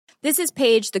This is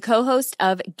Paige, the co-host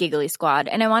of Giggly Squad,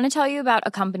 and I want to tell you about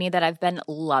a company that I've been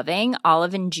loving,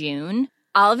 Olive & June.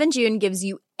 Olive & June gives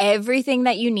you everything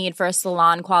that you need for a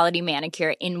salon-quality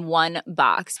manicure in one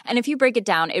box. And if you break it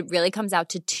down, it really comes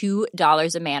out to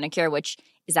 $2 a manicure, which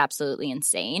is absolutely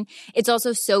insane. It's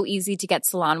also so easy to get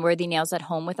salon-worthy nails at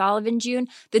home with Olive & June.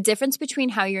 The difference between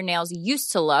how your nails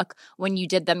used to look when you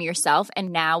did them yourself and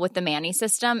now with the Mani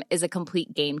system is a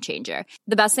complete game changer.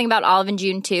 The best thing about Olive &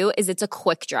 June, too, is it's a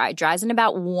quick dry. Dries in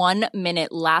about 1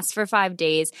 minute, lasts for 5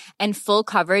 days, and full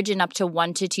coverage in up to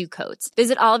 1 to 2 coats.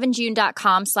 Visit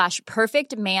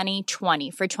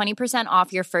oliveandjune.com/perfectmani20 for 20%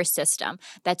 off your first system.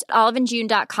 That's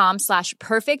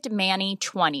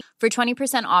oliveandjune.com/perfectmani20 for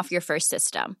 20% off your first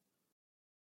system.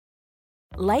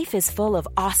 Life is full of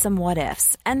awesome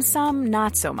what-ifs, and some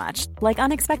not so much, like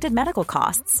unexpected medical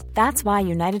costs. That's why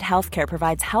United Healthcare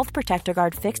provides Health Protector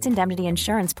Guard fixed indemnity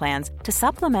insurance plans to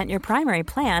supplement your primary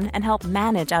plan and help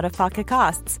manage out-of-pocket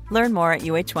costs. Learn more at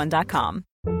uh1.com.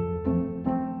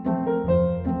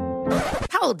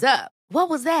 Hold up. What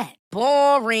was that?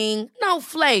 Boring. No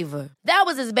flavor. That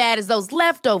was as bad as those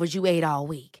leftovers you ate all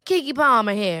week. Keke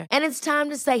Palmer here, and it's time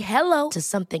to say hello to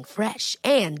something fresh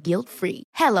and guilt-free.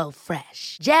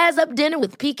 HelloFresh. Jazz up dinner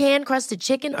with pecan-crusted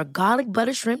chicken or garlic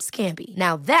butter shrimp scampi.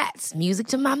 Now that's music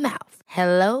to my mouth.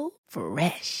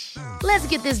 HelloFresh. Let's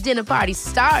get this dinner party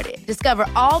started. Discover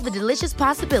all the delicious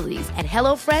possibilities at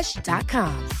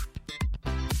HelloFresh.com.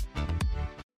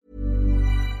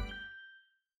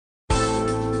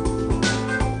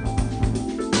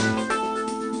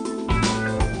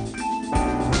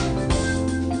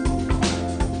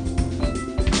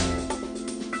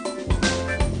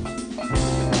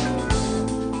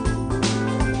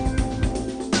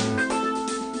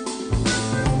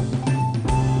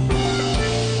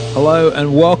 Hello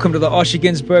and welcome to the Osher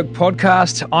Günsberg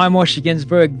podcast. I'm Osher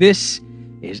Günsberg. This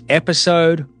is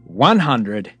episode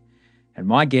 100 and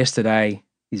my guest today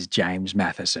is James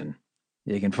Mathison.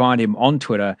 You can find him on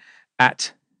Twitter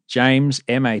at James,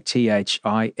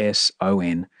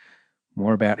 Mathison.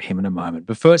 More about him in a moment.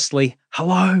 But firstly,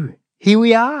 hello. Here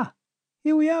we are.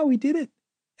 We did it.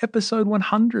 Episode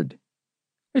 100.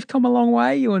 We've come a long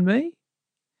way, you and me.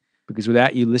 Because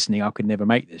without you listening, I could never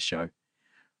make this show.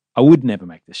 I would never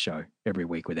make this show every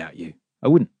week without you. I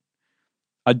wouldn't.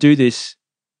 I do this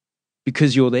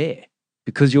because you're there,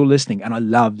 because you're listening, and I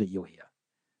love that you're here.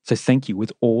 So thank you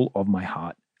with all of my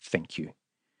heart. Thank you.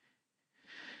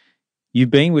 You've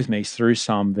been with me through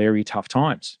some very tough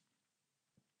times,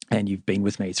 and you've been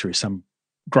with me through some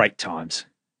great times.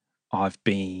 I've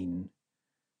been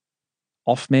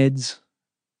off meds,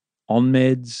 on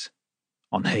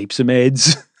heaps of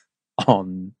meds,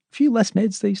 on a few less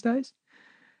meds these days.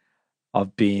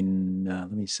 I've been,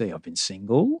 I've been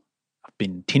single. I've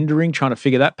been Tindering, trying to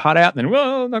figure that part out. Then,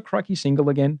 well, no, crikey, single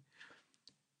again.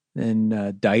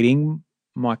 Then dating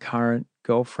my current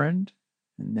girlfriend.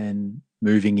 And then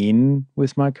moving in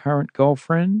with my current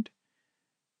girlfriend.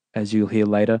 As you'll hear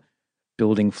later,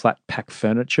 building flat pack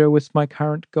furniture with my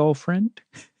current girlfriend.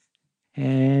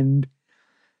 And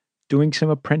doing some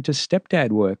apprentice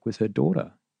stepdad work with her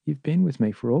daughter. You've been with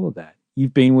me for all of that.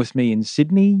 You've been with me in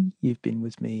Sydney. You've been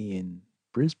with me in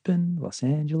Brisbane, Los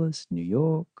Angeles, New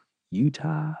York,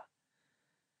 Utah,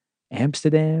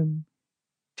 Amsterdam,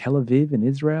 Tel Aviv and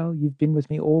Israel. You've been with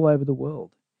me all over the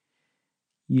world.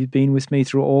 You've been with me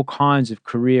through all kinds of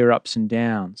career ups and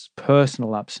downs,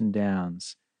 personal ups and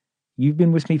downs. You've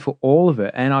been with me for all of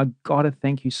it. And I've got to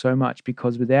thank you so much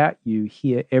because without you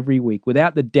here every week,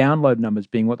 without the download numbers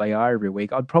being what they are every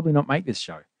week, I'd probably not make this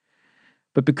show.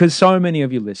 But because so many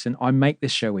of you listen, I make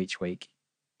this show each week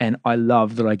and I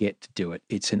love that I get to do it.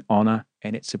 It's an honor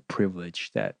and it's a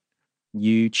privilege that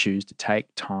you choose to take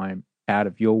time out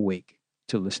of your week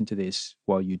to listen to this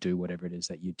while you do whatever it is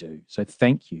that you do. So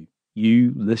thank you,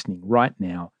 you listening right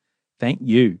now. Thank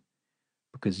you,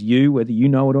 because you, whether you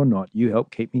know it or not, you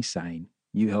help keep me sane.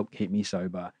 You help keep me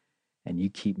sober and you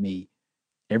keep me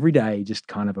every day just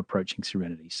kind of approaching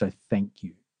serenity. So thank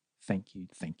you, thank you,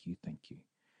 thank you, thank you.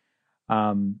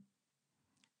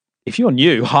 If you're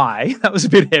new, hi, that was a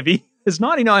bit heavy. There's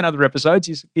 99 other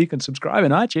episodes. You can subscribe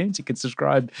in iTunes. You can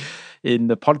subscribe in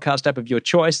the podcast app of your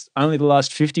choice. Only the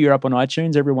last 50 are up on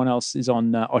iTunes. Everyone else is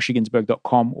on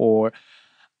oshergunsberg.com or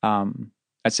at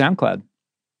SoundCloud.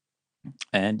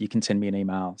 And you can send me an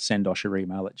email,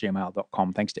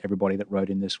 sendosheremail@gmail.com. Thanks to everybody that wrote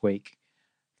in this week.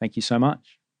 Thank you so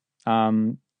much.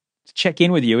 To check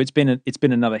in with you, it's been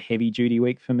another heavy duty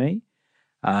week for me.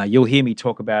 You'll hear me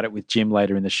talk about it with Jim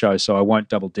later in the show, so I won't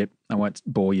double dip. I won't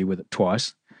bore you with it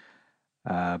twice.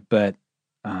 But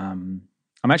I'm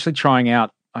actually trying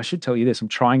out I should tell you this. I'm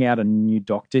trying out a new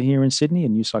doctor here in Sydney, a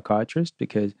new psychiatrist,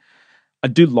 because I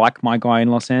do like my guy in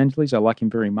Los Angeles. I like him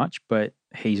very much, but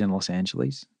he's in Los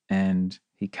Angeles and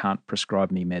he can't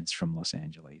prescribe me meds from Los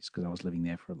Angeles because I was living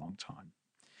there for a long time.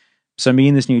 So me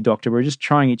and this new doctor, we're just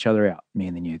trying each other out, me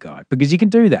and the new guy, because you can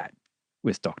do that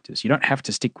with doctors. You don't have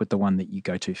to stick with the one that you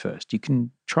go to first. You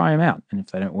can try them out. And if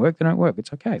they don't work, they don't work.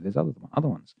 It's okay. There's other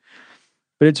ones.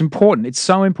 But it's important. It's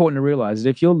so important to realize that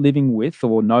if you're living with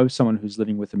or know someone who's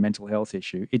living with a mental health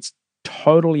issue, it's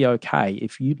totally okay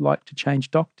if you'd like to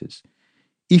change doctors.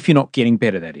 If you're not getting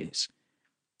better, that is.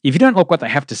 If you don't like what they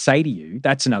have to say to you,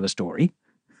 that's another story.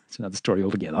 It's another story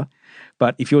altogether.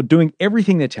 But if you're doing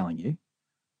everything they're telling you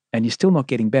and you're still not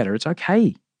getting better, it's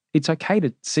okay. It's okay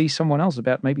to see someone else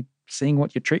about maybe seeing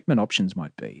what your treatment options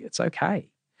might be. It's okay.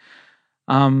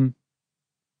 On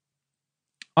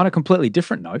a completely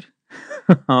different note,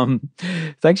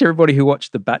 thanks everybody who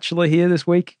watched The Bachelor here this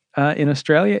week in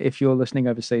Australia. If you're listening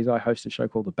overseas, I host a show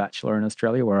called The Bachelor in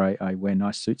Australia where I wear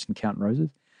nice suits and count roses.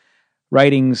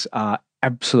 Ratings are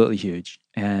absolutely huge,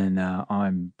 and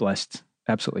I'm blessed,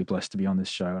 absolutely blessed to be on this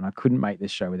show. And I couldn't make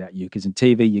this show without you, because in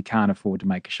TV you can't afford to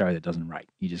make a show that doesn't rate.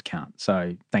 You just can't.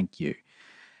 So thank you.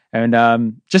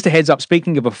 And just a heads up,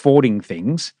 speaking of affording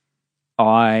things,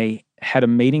 I had a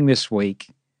meeting this week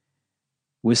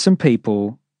with some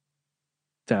people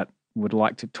that would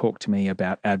like to talk to me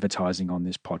about advertising on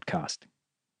this podcast.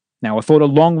 Now, I thought a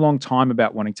long, long time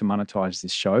about wanting to monetize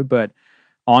this show, but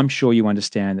I'm sure you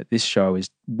understand that this show is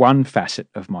one facet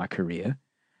of my career,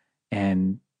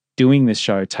 and doing this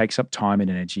show takes up time and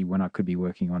energy when I could be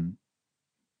working on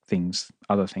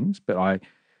other things. But I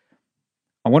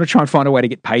want to try and find a way to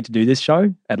get paid to do this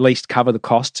show, at least cover the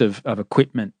costs of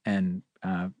equipment and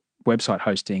website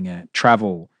hosting,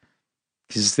 travel,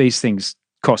 because these things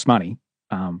cost money,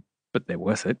 but they're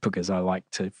worth it, because I like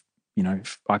to,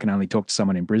 if I can only talk to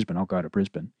someone in Brisbane, I'll go to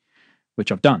Brisbane,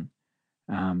 which I've done.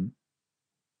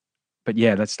 But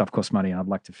yeah, that stuff costs money, and I'd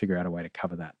like to figure out a way to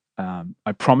cover that.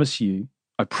 I promise you,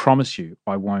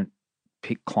 I won't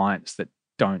pick clients that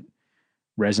don't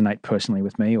resonate personally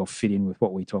with me or fit in with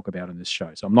what we talk about in this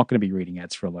show. So I'm not going to be reading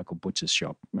ads for a local butcher's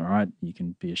shop. All right. You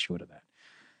can be assured of that.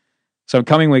 So in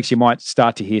coming weeks, you might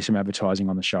start to hear some advertising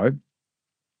on the show.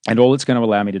 And all it's going to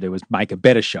allow me to do is make a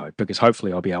better show, because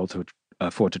hopefully I'll be able to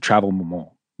afford to travel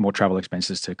more travel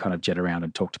expenses to kind of jet around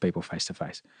and talk to people face to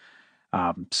face.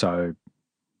 So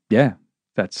yeah,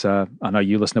 that's, I know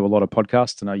you listen to a lot of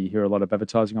podcasts. I know you hear a lot of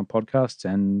advertising on podcasts,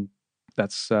 and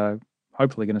that's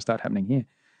hopefully going to start happening here.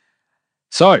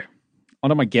 So, on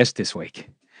to my guest this week.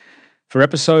 For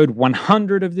episode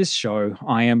 100 of this show,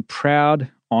 I am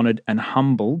proud, honoured, and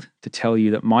humbled to tell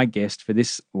you that my guest for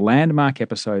this landmark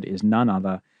episode is none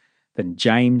other than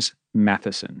James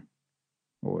Matheson,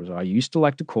 or as I used to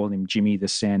like to call him, Jimmy the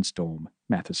Sandstorm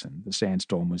Matheson. The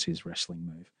Sandstorm was his wrestling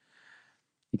move.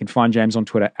 You can find James on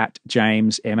Twitter at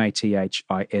James,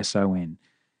 Mathison.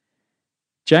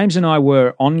 James and I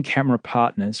were on-camera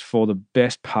partners for the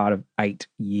best part of 8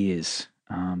 years.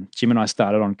 Jim and I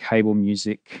started on cable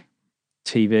music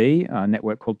TV, a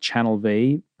network called Channel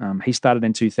V. He started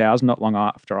in 2000, not long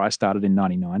after I started in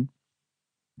 99.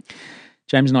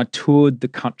 James and I toured the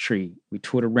country. We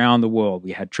toured around the world.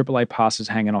 We had AAA passes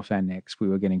hanging off our necks. We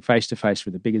were getting face-to-face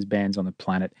with the biggest bands on the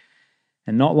planet.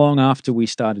 And not long after we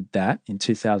started that, in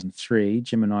 2003,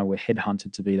 Jim and I were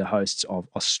headhunted to be the hosts of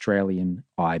Australian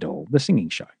Idol, the singing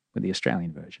show, with the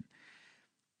Australian version.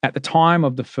 At the time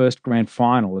of the first grand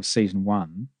final of season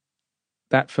 1,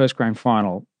 that first grand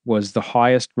final was the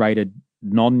highest rated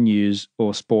non-news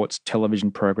or sports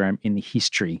television program in the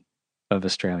history of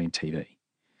Australian TV.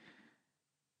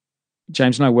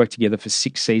 James and I worked together for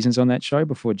 6 seasons on that show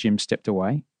before Jim stepped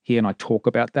away. He and I talk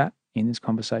about that in this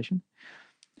conversation.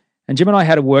 And Jim and I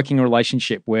had a working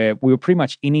relationship where we were pretty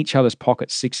much in each other's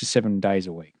pockets 6 to 7 days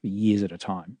a week, years at a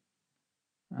time.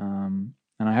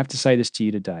 And I have to say this to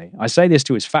you today. I say this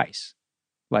to his face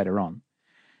later on,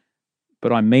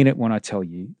 but I mean it when I tell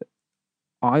you that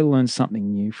I learn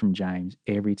something new from James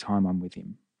every time I'm with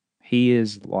him. He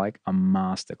is like a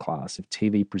masterclass of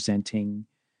TV presenting,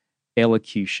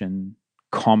 elocution,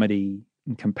 comedy,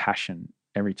 and compassion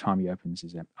every time he opens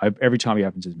his mouth.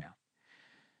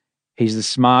 He's the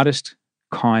smartest,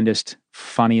 kindest,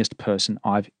 funniest person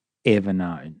I've ever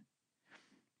known.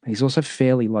 He's also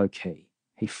fairly low-key.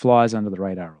 He flies under the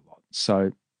radar a lot.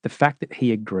 So the fact that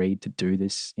he agreed to do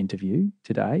this interview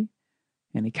today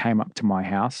and he came up to my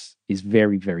house is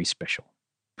very, very special,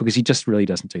 because he just really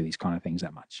doesn't do these kind of things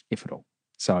that much, if at all.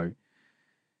 So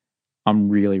I'm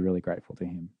really, really grateful to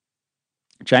him.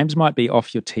 James might be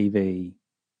off your TV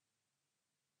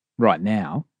right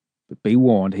now, but be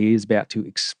warned, he is about to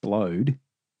explode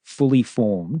fully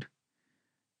formed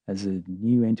as a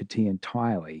new entity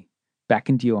entirely back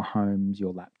into your homes,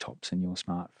 your laptops, and your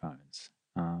smartphones.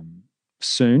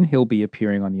 Soon he'll be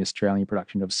appearing on the Australian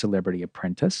production of Celebrity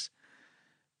Apprentice,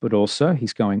 but also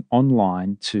he's going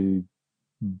online to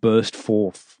burst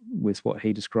forth with what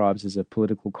he describes as a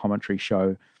political commentary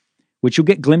show, which you'll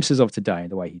get glimpses of today,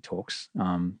 the way he talks.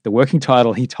 The working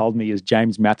title, he told me, is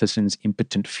James Matheson's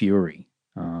Impotent Fury.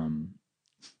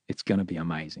 It's going to be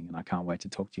amazing, and I can't wait to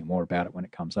talk to you more about it when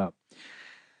it comes up.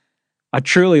 I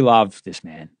truly love this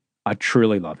man. I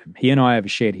truly love him. He and I have a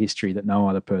shared history that no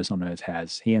other person on earth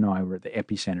has. He and I were at the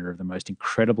epicenter of the most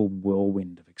incredible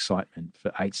whirlwind of excitement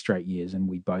for 8 straight years, and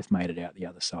we both made it out the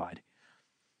other side.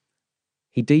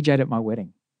 He DJ'd at my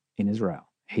wedding in Israel.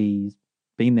 He's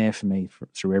been there for me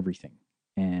through everything,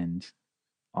 and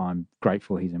I'm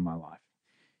grateful he's in my life.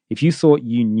 If you thought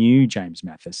you knew James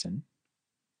Matheson,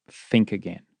 think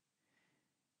again.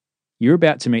 You're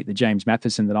about to meet the James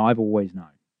Matheson that I've always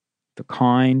known. The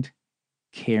kind,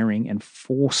 caring, and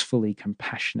forcefully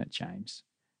compassionate James.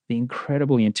 The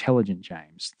incredibly intelligent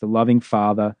James. The loving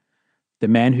father. The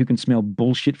man who can smell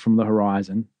bullshit from the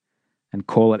horizon and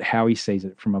call it how he sees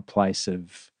it from a place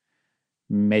of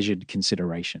measured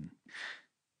consideration.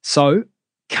 So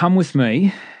come with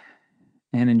me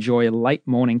and enjoy a late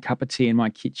morning cup of tea in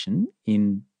my kitchen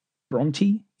in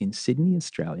Bronte in Sydney,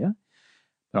 Australia.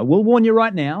 But I will warn you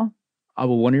right now,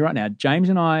 James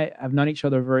and I have known each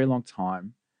other a very long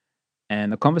time,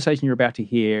 and the conversation you're about to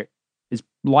hear is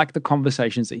like the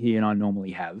conversations that he and I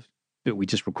normally have, but we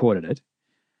just recorded it.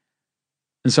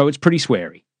 And so it's pretty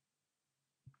sweary.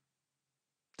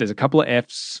 There's a couple of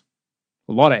Fs,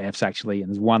 a lot of Fs actually, and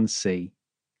there's one C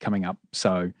coming up.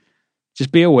 So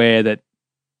just be aware that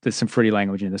there's some fruity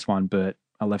language in this one, but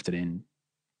I left it in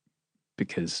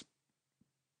because,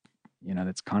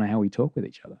 that's kind of how we talk with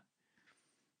each other.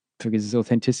 Because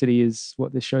authenticity is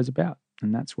what this show's about,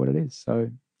 and that's what it is.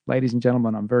 So, ladies and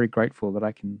gentlemen, I'm very grateful that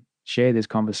I can share this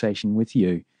conversation with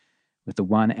you, with the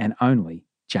one and only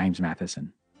James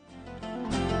Matheson.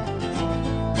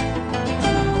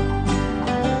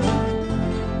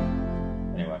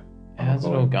 Anyway, how's it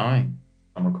all going?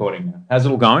 I'm recording now. How's it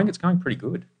all going? It's going pretty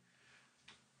good.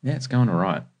 Yeah, it's going all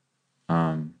right.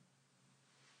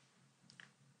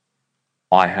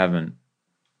 I haven't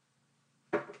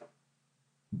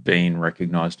been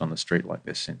recognised on the street like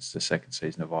this since the second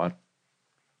season of Idol.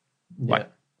 Yeah.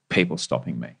 Like, people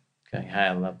stopping me. Okay, hey,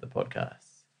 I love the podcast.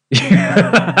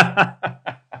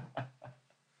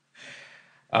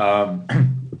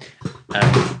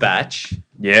 Batch.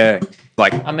 Yeah.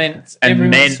 Like, I mean, and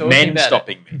men about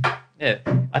stopping it. me. Yeah.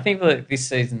 I think like this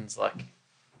season's like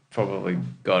probably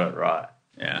got it right.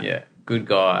 Yeah. Yeah. Good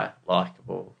guy,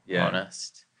 likable, Yeah.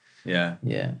 honest. Yeah.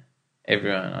 Yeah.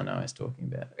 Everyone I know is talking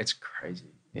about it. It's crazy.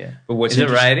 Yeah. But what's is it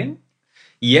rating?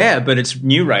 Yeah, but it's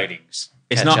new ratings.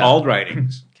 It's Catch not up. old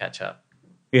ratings. Catch up.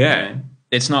 Yeah.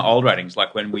 It's not old ratings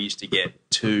like when we used to get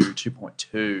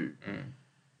 2.2.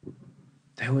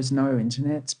 There was no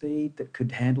internet speed that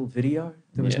could handle video.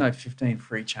 There was no 15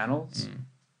 free channels.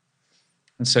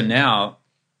 And so now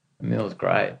The meal's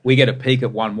great. we get a peak at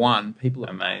 1.1. People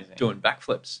are Amazing. doing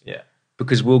backflips. Yeah.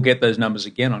 Because we'll get those numbers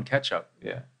again on catch up.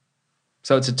 Yeah.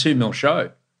 So it's a 2 mil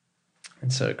show.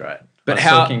 It's so great. But I was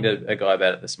how- talking to a guy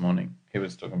about it this morning. He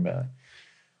was talking about it.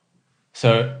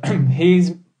 So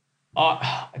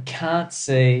I can't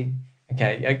see.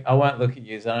 Okay, I won't look at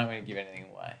you, so I don't want to give anything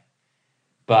away.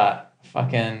 But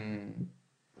fucking,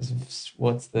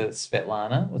 what's the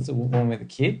Svetlana? What's the woman with the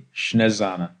kid?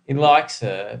 Snezana. He likes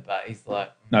her, but he's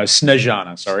like, No,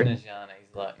 Snezana, sorry. Snezana.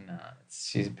 He's like, nah,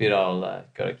 she's a bit older,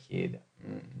 got a kid.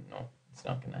 No, it's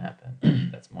not going to happen.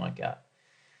 That's my gut.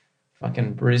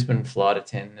 Fucking Brisbane flight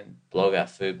attendant, blogger,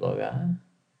 food blogger.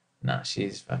 Nah,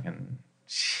 she's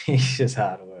just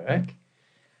hard work.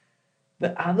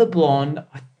 The other blonde,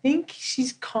 I think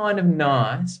she's kind of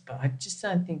nice, but I just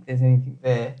don't think there's anything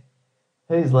there.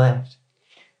 Who's left?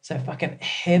 So fucking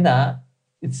Heather,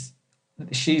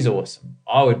 she's awesome.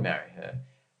 I would marry her.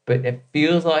 But it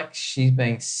feels like she's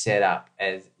being set up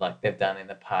as like they've done in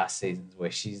the past seasons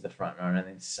where she's the front runner and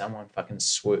then someone fucking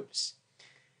swoops.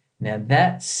 Now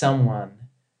that someone,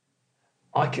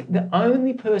 the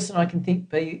only person I can think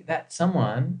be that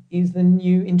someone is the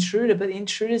new intruder, but the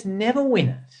intruders never win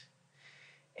it.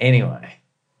 Anyway,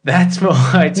 that's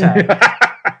my take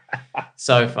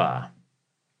so far.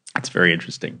 That's very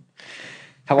interesting.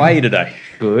 How are you today?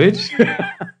 Good.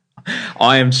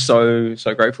 I am so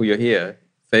grateful you're here.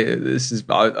 This is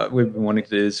we've been wanting to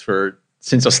do this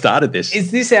since I started this.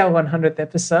 Is this our 100th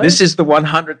episode? This is the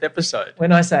 100th episode.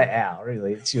 When I say our,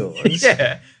 really, it's yours.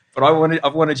 Yeah. But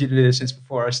I've wanted you to do this since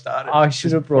before I started. I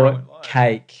should have brought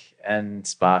cake and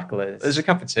sparklers. There's a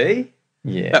cup of tea.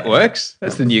 Yeah. That works.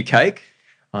 That's the new cake.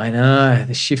 I know.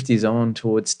 The shift is on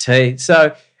towards tea.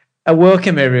 So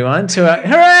welcome everyone to our...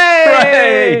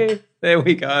 Hooray! There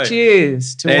we go.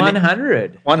 Cheers to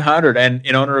 100. 100. And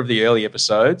in honour of the early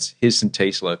episodes, here's some tea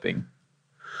slurping.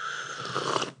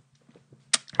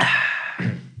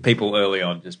 People early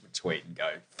on just would tweet and go,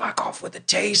 fuck off with the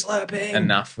tea slurping.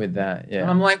 Enough with that, yeah.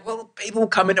 And I'm like, well, people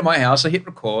come into my house, I hit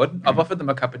record, I've offered them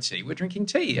a cup of tea, we're drinking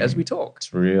tea as we talk.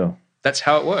 It's real. That's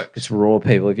how it works. It's raw,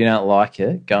 people. If you don't like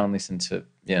it, go and listen to,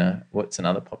 what's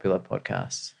another popular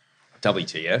podcast?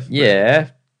 WTF. Yeah.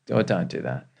 Or don't do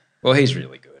that. Well, he's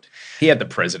really good. He had the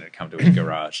president come to his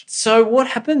garage. So what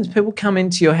happens? People come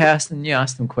into your house and you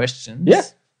ask them questions. Yeah.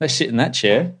 They sit in that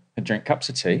chair and drink cups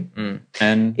of tea.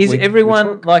 And is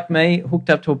everyone like me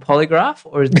hooked up to a polygraph,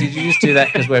 or did you just do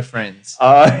that because we're friends?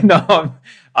 No,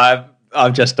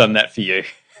 I've just done that for you.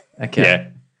 Okay. Yeah.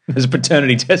 There's a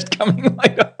paternity test coming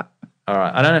later. All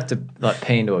right. I don't have to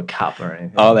pee into a cup or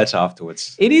anything. Oh, that's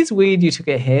afterwards. It is weird you took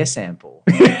a hair sample.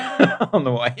 On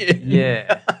the way in.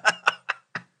 Yeah.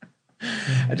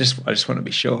 I just want to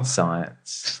be sure.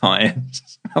 Science. I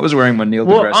was wearing my Neil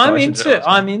Well, deGrasse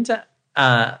I'm into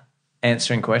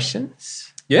answering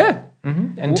questions. Yeah.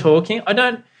 And talking. I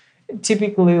don't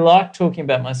typically like talking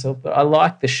about myself, but I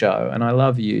like the show and I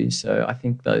love you. So I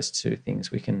think those two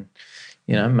things we can,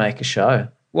 make a show.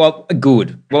 Well,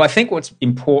 good. Well, I think what's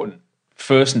important,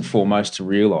 first and foremost, to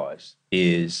realise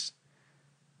is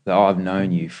that I've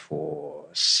known you for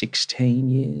 16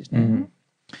 years now.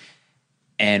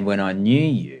 And when I knew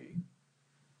you,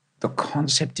 the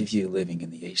concept of you living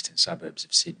in the eastern suburbs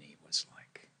of Sydney was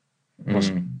like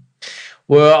awesome.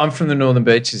 Well, I'm from the Northern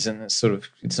Beaches, and it's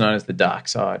known as the dark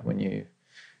side when you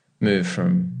move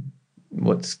from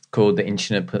what's called the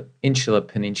Insular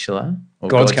Peninsula, or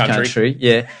God's country.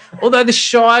 Yeah. Although the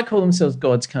Shire call themselves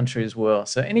God's country as well.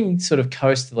 So any sort of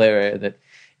coastal area that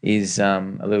is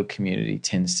a little community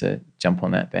tends to jump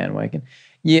on that bandwagon.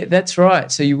 Yeah, that's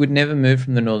right. So you would never move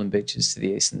from the Northern Beaches to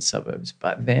the eastern suburbs.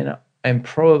 But then, and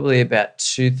probably about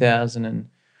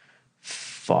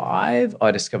 2005,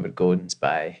 I discovered Gordons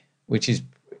Bay, which is,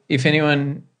 if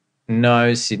anyone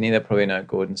knows Sydney, they probably know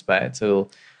Gordons Bay. It's a little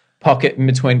pocket in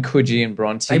between Coogee and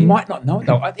Bronte. They might not know it,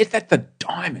 though. That's the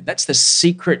diamond. That's the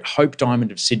secret hope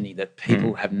diamond of Sydney that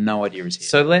people have no idea is here.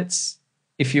 So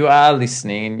if you are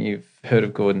listening and you've heard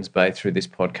of Gordons Bay through this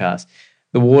podcast,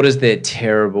 the waters there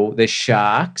terrible. There's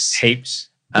sharks. Heaps.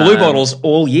 Blue bottles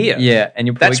all year. Yeah,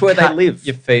 and that's where they live.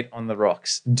 Your feet on the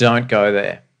rocks. Don't go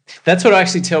there. That's what I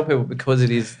actually tell people because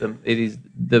it is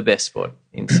the best spot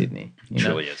in Sydney. It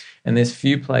really is. And there's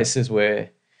few places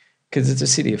where, because it's a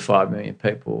city of 5 million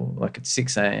people, like at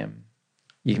 6 a.m,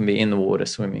 you can be in the water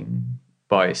swimming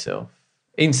by yourself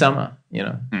in summer.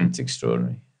 It's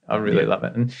extraordinary. I really love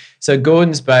it. And so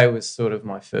Gordons Bay was sort of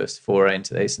my first foray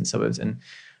into the eastern suburbs, and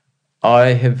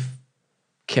I have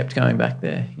kept going back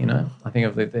there, I think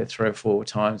I've lived there 3 or 4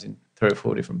 times in 3 or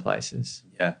 4 different places.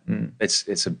 Yeah.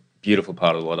 It's a beautiful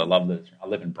part of the world. I love it. I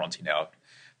live in Bronte now.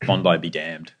 Bondi be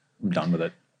damned. I'm done with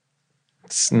it.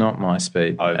 It's not my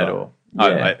speed at all.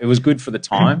 Yeah. It was good for the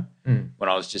time when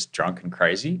I was just drunk and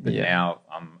crazy, but now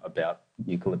I'm about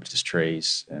eucalyptus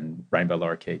trees and rainbow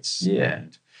lorikeets. Yeah.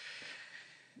 And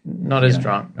not as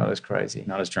drunk, not as crazy.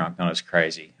 Not as drunk, not as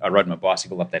crazy. I rode my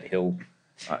bicycle up that hill.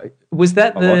 Was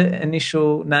that the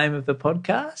initial name of the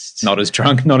podcast? Not as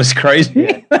drunk, not as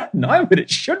crazy. Yeah. No, but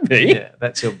it should be. Yeah,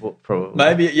 that's your book probably.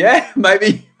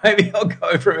 Maybe I'll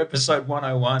go from episode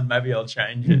 101. Maybe I'll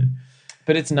change it.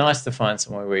 But it's nice to find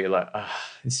somewhere where you're like,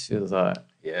 this feels like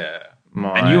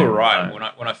and you were right.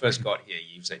 When I first got here,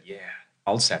 you said,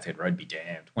 Old Southhead Road be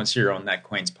damned. Once you're on that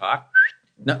Queen's Park,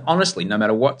 no, honestly, no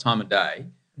matter what time of day,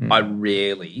 I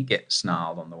rarely get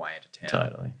snarled on the way into town.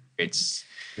 Totally. It's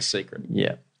the secret.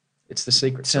 Yeah. It's the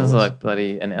secret. Sounds like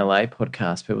bloody an LA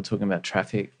podcast, people talking about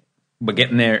traffic. We're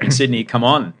getting there in Sydney. Come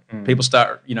on. People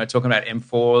start, talking about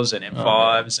M4s and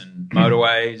M5s and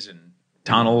motorways and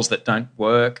tunnels that don't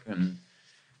work. And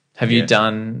have you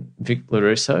done Vic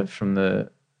LaRusso from the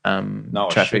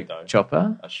traffic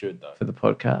chopper? I should, though. For the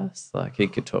podcast. Like, he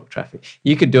could talk traffic.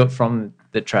 You could do it from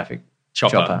the traffic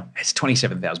chopper. It's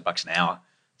 $27,000 an hour.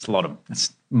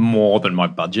 It's more than my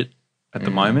budget at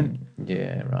the moment.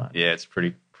 Yeah, right. Yeah, it's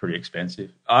pretty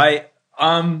expensive.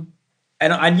 And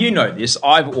you know this,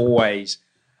 I've always,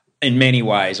 in many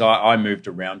ways, I moved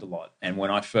around a lot. And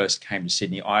when I first came to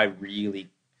Sydney, I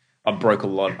broke a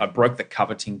lot. I broke the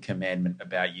coveting commandment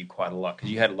about you quite a lot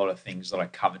because you had a lot of things that I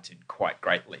coveted quite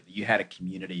greatly. You had a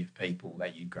community of people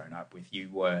that you'd grown up with. You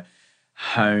were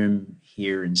home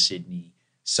here in Sydney.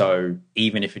 So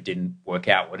even if it didn't work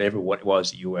out, whatever what it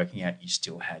was that you were working at, you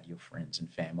still had your friends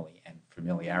and family and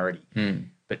familiarity.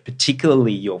 But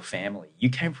particularly your family. You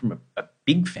came from a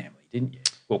big family, didn't you?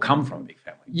 Well, come from a big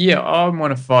family. Yeah, I'm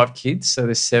one of 5 kids, so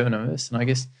there's 7 of us, and I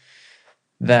guess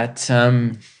that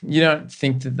you don't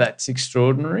think that that's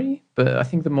extraordinary, but I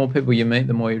think the more people you meet,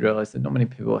 the more you realise that not many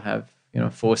people have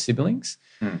 4 siblings,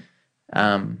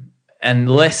 and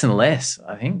less.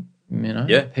 I think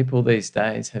people these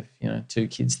days have 2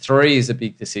 kids. 3 is a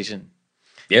big decision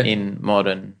in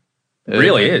modern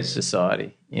really is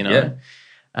society.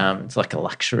 It's like a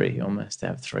luxury almost to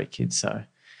have 3 kids. So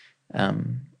I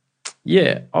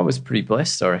was pretty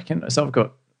blessed, I reckon. So I've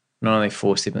got not only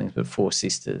 4 siblings but 4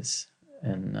 sisters.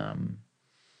 And,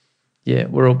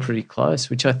 we're all pretty close,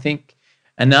 which I think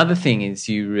another thing is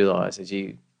you realise as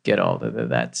you get older that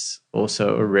that's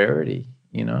also a rarity,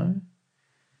 and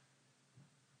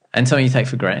something you take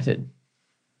for granted.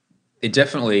 It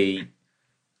definitely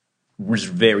was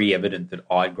very evident that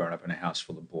I'd grown up in a house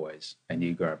full of boys and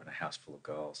you grew up in a house full of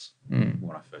girls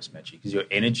when I first met you, because your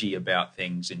energy about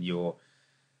things and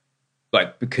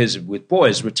because with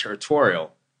boys, we're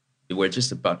territorial. We're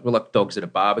like dogs at a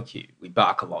barbecue. We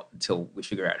bark a lot until we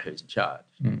figure out who's in charge,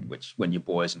 which when you're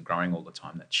boys and growing all the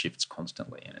time, that shifts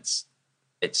constantly and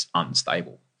it's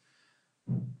unstable.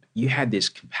 You had this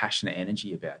compassionate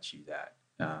energy about you that,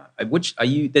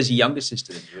 there's a younger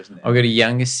sister than you, isn't there? I've got a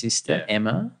younger sister,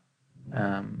 Emma,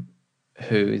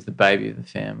 who is the baby of the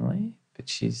family, but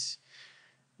she's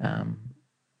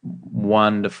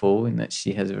wonderful in that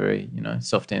she has a very,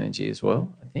 soft energy as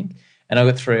well, I think. And I've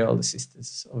got 3 older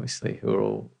sisters, obviously, who are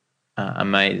all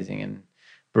amazing and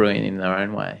brilliant in their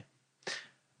own way.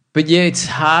 But, it's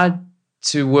hard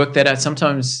to work that out.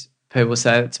 Sometimes people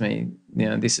say that to me,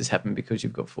 this has happened because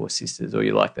you've got 4 sisters, or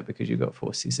you like that because you've got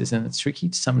 4 sisters. And it's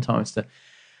tricky sometimes to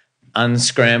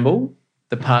unscramble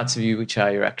the parts of you which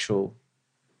are your actual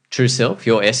true self,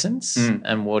 your essence,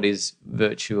 and what is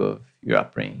virtue of your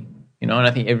upbringing. And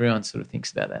I think everyone sort of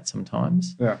thinks about that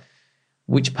sometimes. Yeah.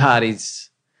 Which part is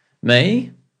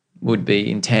me would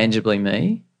be intangibly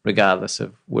me, regardless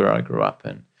of where I grew up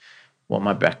and what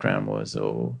my background was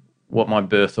or what my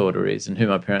birth order is and who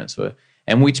my parents were,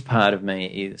 and which part of me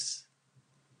is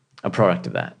a product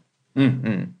of that.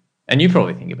 And you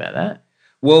probably think about that.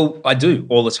 Well, I do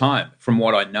all the time from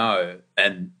what I know,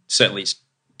 and certainly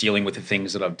dealing with the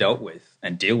things that I've dealt with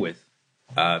and deal with.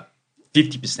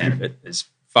 50% of it, as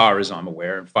far as I'm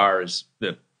aware, and far as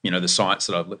the science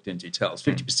that I've looked into tells,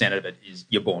 50% of it is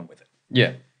you're born with it.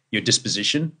 Yeah. Your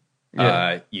disposition,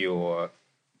 So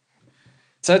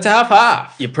it's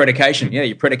half. Your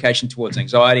predication towards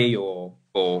anxiety or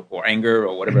anger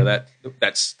or whatever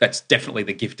that's definitely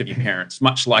the gift of your parents,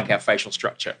 much like our facial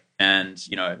structure and,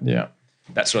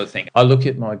 that sort of thing. I look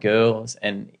at my girls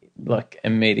and like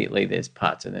immediately there's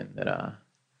parts of them that are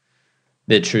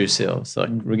their true selves. Like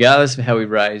regardless of how we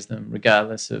raise them,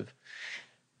 regardless of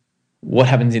what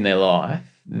happens in their life,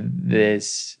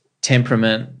 there's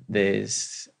temperament,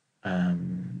 there's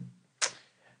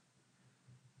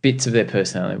bits of their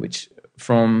personality which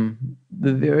from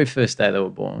the very first day they were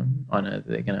born, I know that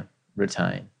they're going to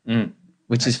retain,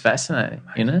 which is fascinating,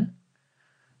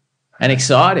 and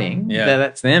exciting that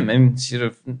that's them, and sort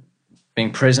of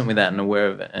being present with that and aware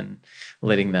of it and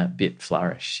letting that bit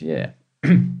flourish,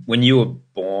 When you were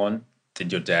born,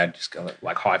 did your dad just go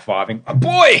like high-fiving? Oh,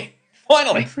 boy,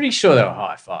 finally. I'm pretty sure they were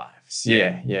high fives.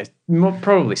 Yeah.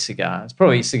 Probably cigars.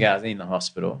 Probably cigars in the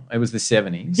hospital. It was the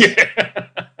 70s. Yeah.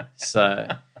 So,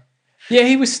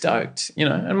 he was stoked,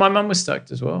 and my mum was stoked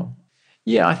as well.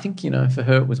 Yeah, I think, for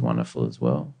her it was wonderful as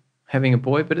well, having a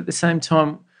boy. But at the same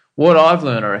time, what I've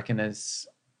learned, I reckon, as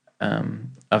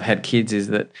I've had kids is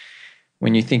that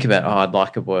when you think about, I'd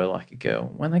like a boy or like a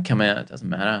girl, when they come out, it doesn't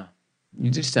matter. You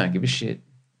just don't give a shit.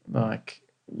 Like,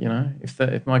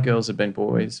 if my girls have been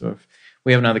boys or if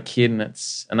we have another kid and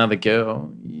it's another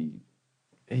girl,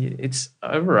 it's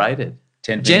overrated.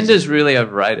 Gender's really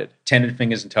overrated. Tended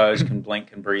fingers and toes, can blink,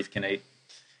 can breathe, can eat.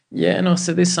 Yeah, and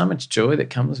also there's so much joy that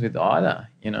comes with either,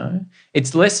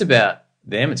 It's less about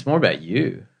them, it's more about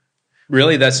you.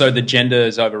 Really? So the gender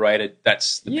is overrated,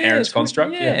 that's the parents'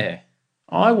 construct? Yeah.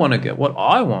 I want to get what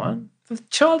I want. The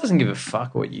child doesn't give a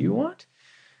fuck what you want.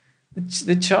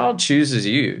 The child chooses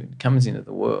you, comes into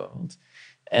the world,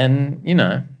 and,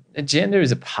 gender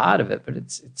is a part of it, but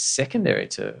it's secondary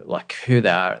to, like, who they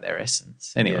are at their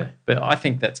essence anyway. But I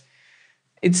think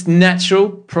it's natural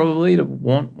probably to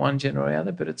want one gender or the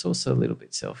other, but it's also a little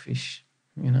bit selfish,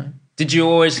 Did you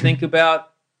always think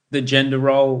about the gender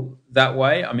role that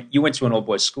way? I mean, you went to an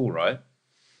all-boys school, right?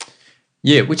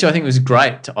 Yeah, which I think was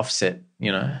great to offset,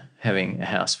 having a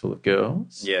house full of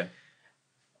girls. Yeah.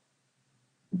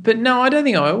 But no, I don't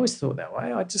think I always thought that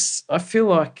way. I feel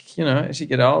like, you know, as you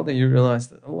get older, you realise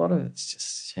that a lot of it's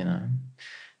just, you know,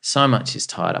 so much is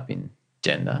tied up in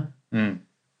gender and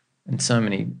so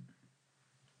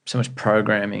much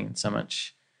programming and so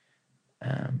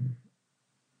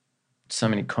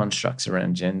many constructs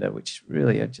around gender, which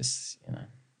really are just, you know,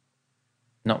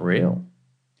 not real.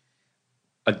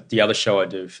 The other show I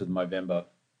do for the Movember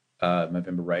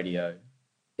Radio,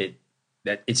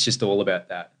 it's just all about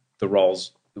that, the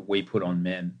roles that we put on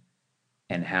men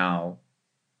and how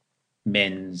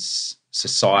men's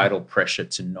societal pressure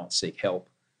to not seek help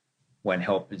when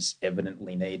help is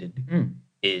evidently needed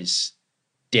is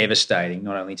devastating,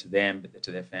 not only to them but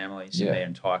to their families and their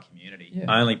entire community.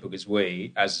 Only because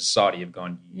we, as a society, have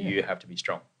gone, you have to be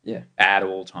strong at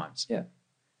all times. Yeah,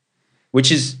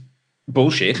 which is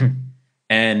bullshit.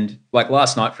 And like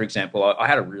last night, for example, I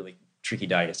had a really tricky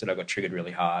day yesterday. I got triggered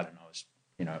really hard, and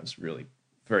it was really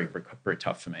very, very, very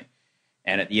tough for me.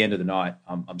 And at the end of the night,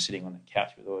 I'm sitting on the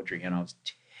couch with Audrey, and I was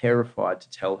terrified to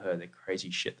tell her the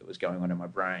crazy shit that was going on in my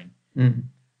brain.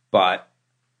 But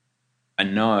I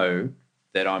know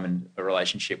that I'm in a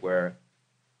relationship where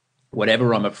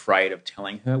whatever I'm afraid of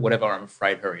telling her, whatever I'm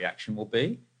afraid her reaction will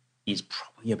be, is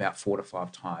probably about 4 to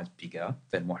 5 times bigger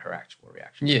than what her actual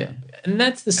reaction is. Yeah, and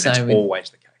that's the same with always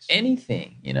the case.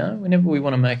 Anything, you know, whenever we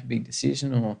want to make a big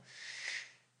decision or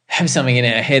have something in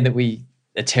our head that we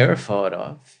are terrified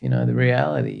of, you know, the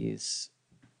reality is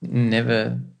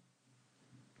never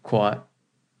quite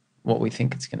what we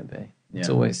think it's going to be. It's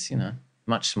always, you know,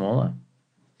 much smaller.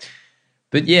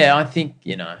 But yeah, I think,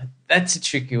 you know, that's a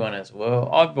tricky one as well.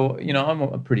 I'm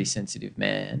a pretty sensitive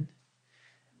man,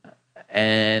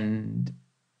 and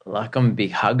like I'm a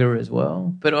big hugger as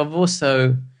well. But I've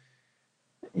also,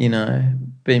 you know,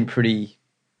 been pretty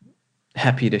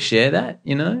happy to share that,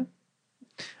 you know.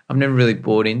 I've never really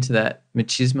bought into that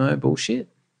machismo bullshit.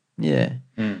 Yeah.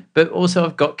 But also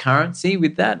I've got currency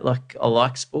with that. Like I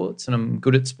like sports and I'm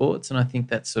good at sports, and I think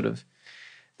that's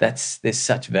there's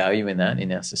such value in that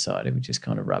in our society, which is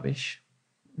kind of rubbish.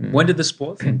 When did the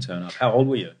sport thing turn up? How old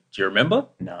were you? Do you remember?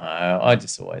 No, I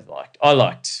just always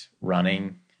liked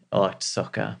running. I liked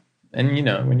soccer. And, you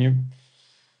know, when you're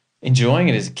enjoying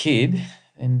it as a kid,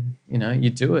 and, you know, you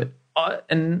do it. I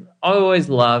always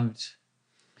loved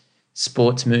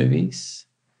sports movies.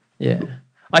 Yeah.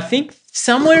 I think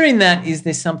somewhere in that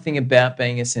there's something about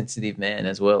being a sensitive man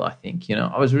as well, I think. You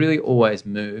know, I was really always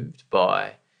moved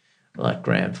by like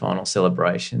grand final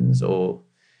celebrations or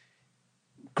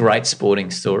great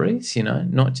sporting stories, you know,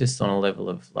 not just on a level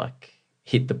of like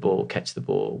hit the ball, catch the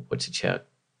ball, watch the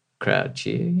crowd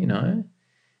cheer, you know.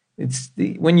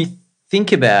 When you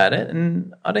think about it,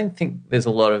 and I don't think there's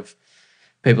a lot of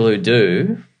people who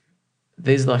do,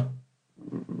 there's like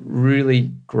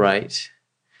really great,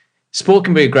 sport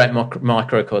can be a great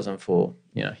microcosm for,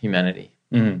 you know, humanity.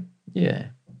 Yeah.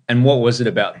 And what was it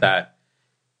about that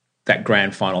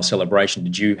grand final celebration?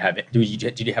 Did you have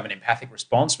an empathic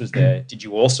response? Did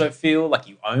you also feel like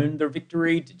you owned the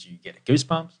victory? Did you get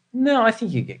goosebumps? No, I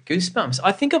think you get goosebumps.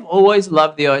 I think I've always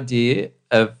loved the idea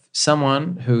of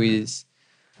someone who is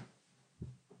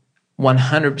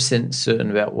 100%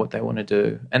 certain about what they want to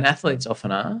do. And athletes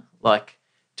often are, like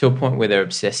to a point where they're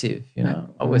obsessive, you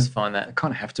know. I always find that. They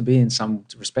kind of have to be in some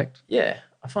respect. Yeah,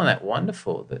 I find that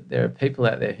wonderful that there are people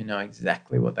out there who know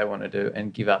exactly what they want to do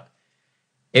and give up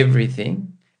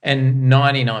everything, and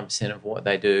 99% of what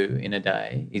they do in a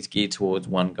day is geared towards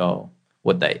one goal: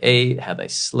 what they eat, how they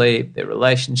sleep, their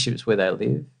relationships, where they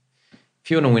live. If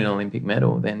you want to win an Olympic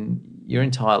medal, then your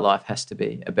entire life has to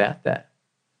be about that.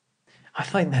 I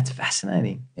find that's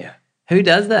fascinating. Yeah. Who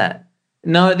does that?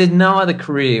 No, there's no other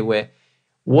career where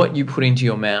what you put into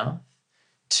your mouth,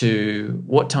 to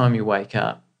what time you wake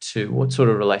up, to what sort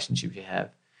of relationship you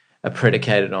have, are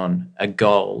predicated on a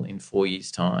goal in 4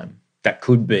 years' time. That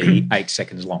could be 8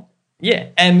 seconds long. Yeah,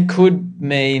 and could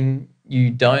mean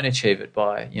you don't achieve it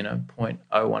by, you know,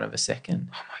 0.01 of a second.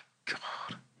 Oh, my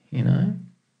God. You know?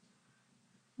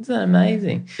 Isn't that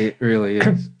amazing? It really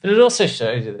is. But it also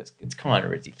shows you that it's kind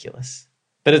of ridiculous.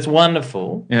 But it's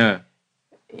wonderful. Yeah.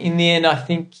 In the end, I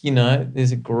think, you know, there's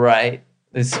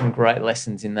some great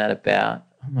lessons in that about,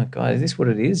 oh, my God, is this what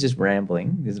it is? Just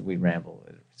rambling? We ramble.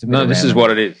 No, this is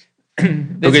what it is.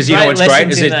 Because you know what's great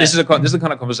is this is the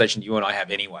kind of conversation you and I have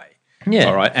anyway. Yeah.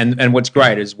 All right. And what's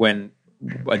great is when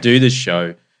I do this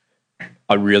show,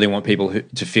 I really want people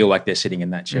to feel like they're sitting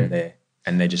in that chair there,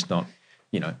 and they're just not,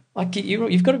 you know. Like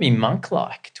you've got to be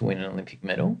monk-like to win an Olympic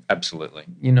medal. Absolutely.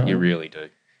 You know. You really do.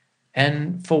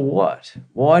 And for what?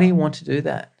 Why do you want to do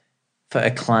that? For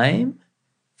acclaim?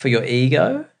 For your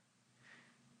ego?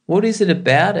 What is it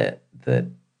about it that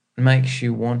makes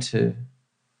you want to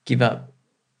give up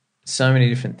so many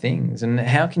different things? And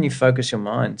how can you focus your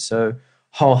mind so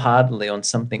wholeheartedly on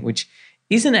something which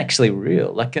isn't actually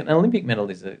real? Like an Olympic medal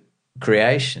is a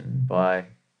creation by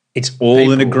It's all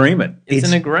people. in agreement. It's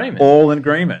an agreement. All in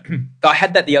agreement. I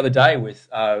had that the other day with,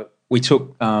 we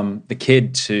took the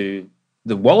kid to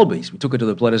the Wallabies. We took her to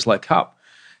the Bledisloe Cup.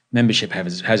 Membership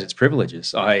has its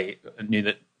privileges. I knew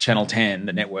that Channel 10,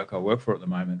 the network I work for at the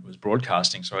moment, was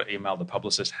broadcasting, so I emailed the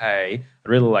publicist, hey, I'd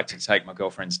really like to take my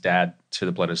girlfriend's dad to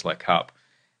the Bledisloe Cup.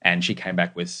 And she came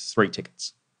back with 3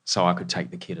 tickets, so I could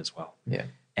take the kid as well. Yeah.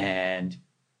 And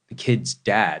the kid's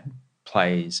dad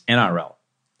plays NRL,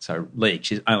 so league.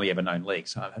 She's only ever known league.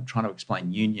 So I'm trying to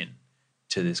explain union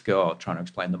to this girl, trying to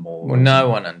explain the more. Well, no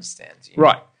one understands you.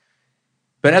 Right.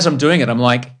 But as I'm doing it, I'm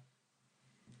like,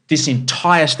 this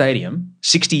entire stadium,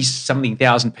 60-something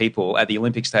thousand people at the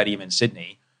Olympic Stadium in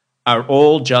Sydney, are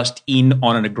all just in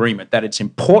on an agreement that it's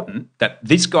important that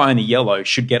this guy in the yellow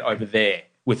should get over there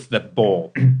with the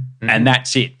ball. And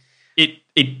that's it.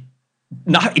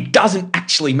 It doesn't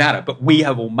actually matter, but we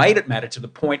have all made it matter to the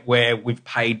point where we've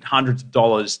paid hundreds of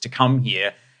dollars to come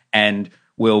here and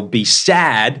we'll be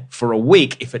sad for a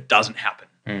week if it doesn't happen.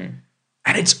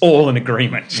 And it's all an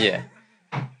agreement. Yeah.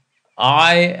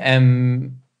 I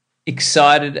am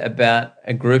excited about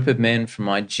a group of men from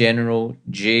my general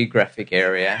geographic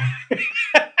area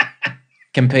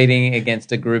competing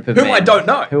against a group of men I don't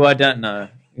know. who I don't know,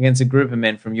 against a group of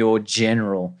men from your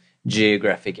general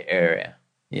geographic area.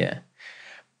 Yeah.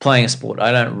 Playing a sport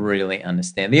I don't really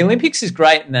understand. The Olympics is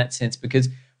great in that sense because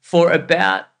for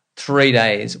about 3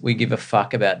 days we give a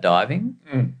fuck about diving.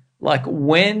 Like,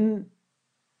 when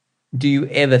do you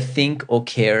ever think or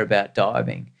care about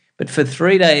diving? But for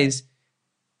 3 days,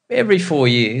 every 4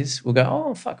 years, we'll go,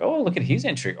 oh, fuck, oh, look at his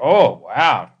entry. Oh,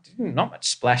 wow, not much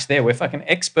splash there. We're fucking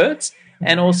experts.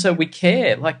 And also we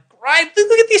care. Like, great,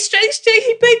 look at the Australian,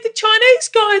 he beat the Chinese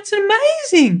guy. It's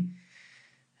amazing.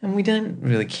 And we don't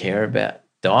really care about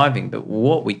diving, but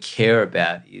what we care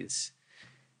about is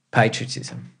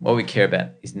patriotism. What we care about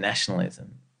is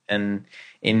nationalism. And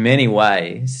in many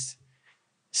ways,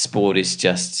 sport is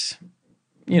just,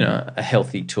 a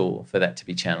healthy tool for that to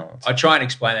be channeled. I try and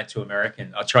explain that to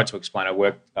American. I tried to explain. I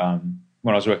worked when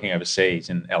I was working overseas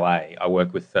in LA. I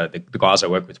worked with the guys I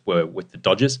worked with were with the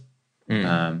Dodgers, with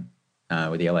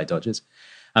the LA Dodgers.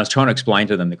 And I was trying to explain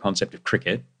to them the concept of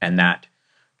cricket and that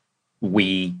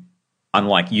we,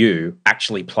 unlike you,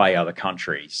 actually play other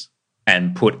countries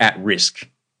and put at risk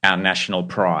our national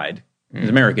pride. Because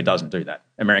America doesn't do that.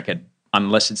 America,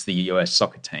 unless it's the US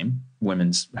soccer team,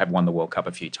 women's have won the World Cup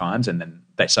a few times and then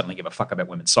they suddenly give a fuck about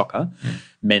women's soccer.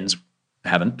 Men's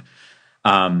haven't.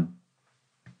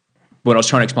 What I was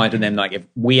trying to explain to them, like, if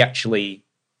we actually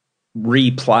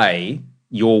replay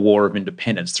your War of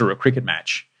Independence through a cricket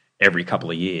match every couple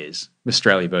of years,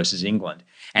 Australia versus England,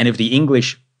 and if the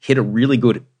English hit a really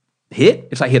good hit,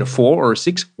 if they hit a 4 or a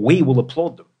 6, we will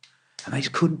applaud them. And they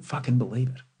just couldn't fucking believe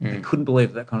it. They couldn't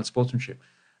believe that kind of sportsmanship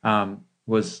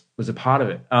was a part of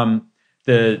it.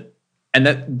 That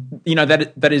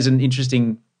is an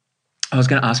interesting. I was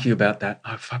going to ask you about that.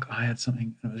 Oh fuck! I had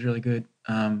something that was really good.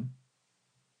 Never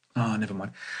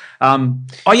mind.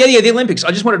 The Olympics. I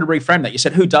just wanted to reframe that. You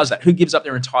said, who does that? Who gives up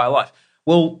their entire life?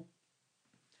 Well,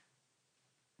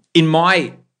 in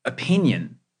my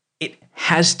opinion, it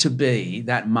has to be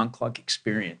that monk-like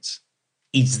experience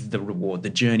is the reward. The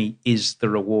journey is the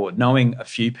reward. Knowing a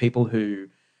few people who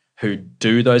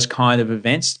do those kind of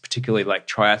events, particularly like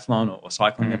triathlon or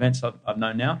cycling events I've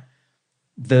known now,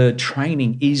 the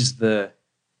training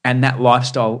and that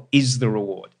lifestyle is the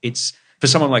reward. It's for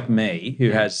someone like me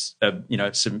who has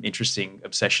some interesting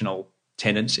obsessional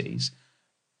tendencies.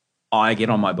 I get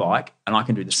on my bike and I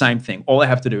can do the same thing. All I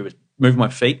have to do is move my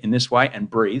feet in this way and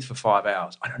breathe for 5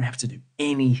 hours. I don't have to do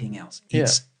anything else.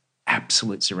 It's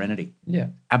absolute serenity. Yeah,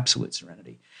 absolute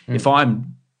serenity. If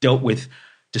I'm dealt with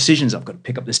decisions, I've got to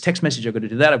pick up this text message, I've got to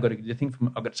do that, I've got to do the thing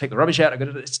I've got to take the rubbish out,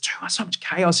 it's so much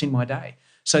chaos in my day.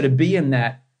 So to be in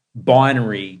that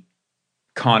binary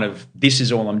kind of, this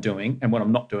is all I'm doing, and when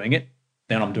I'm not doing it,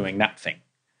 then I'm doing that thing.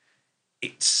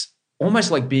 It's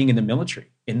almost like being in the military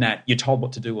in that you're told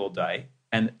what to do all day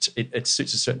and it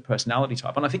suits a certain personality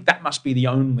type. And I think that must be the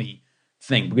only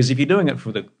thing, because if you're doing it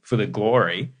for the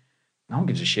glory, no one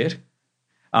gives a shit.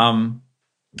 And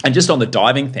just on the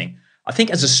diving thing, I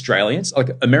think as Australians, like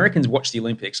Americans watch the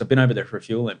Olympics. I've been over there for a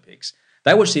few Olympics.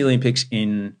 They watch the Olympics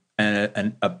in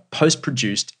a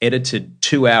post-produced, edited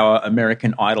 2-hour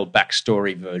American Idol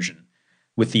backstory version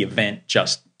with the event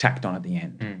just tacked on at the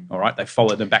end. All right? They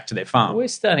follow them back to their farm. We're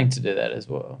starting to do that as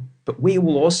well. But we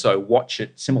will also watch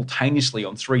it simultaneously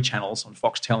on 3 channels on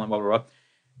Foxtel and blah, blah,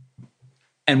 blah.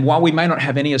 And while we may not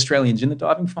have any Australians in the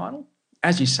diving final,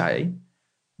 as you say,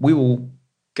 we will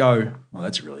go, well,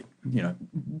 that's really,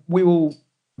 we will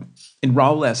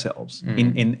enroll ourselves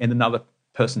in another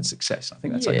person's success. I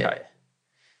think that's okay.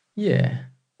 Yeah.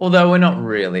 Although we're not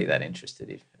really that interested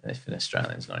if an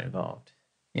Australian's not involved,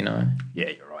 Yeah,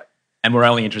 you're right. And we're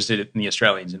only interested in the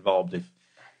Australians involved if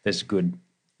there's a good,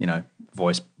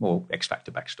 voice or X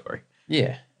Factor backstory.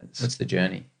 Yeah. What's the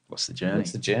journey? What's the journey?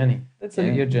 Let's look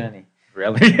at your journey.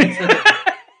 Really?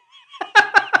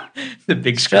 The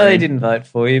big screen. Australia didn't vote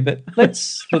for you, but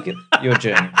let's look at your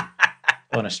journey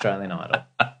on Australian Idol.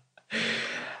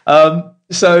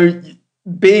 So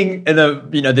being in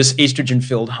this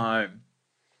estrogen-filled home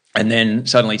and then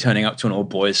suddenly turning up to an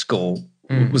all-boys school,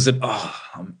 was it,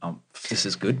 this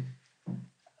is good?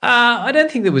 I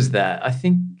don't think there was that. I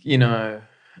think,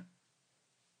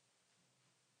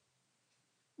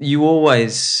 you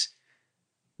always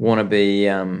want to be,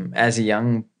 as a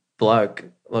young bloke,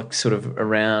 like sort of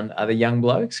around other young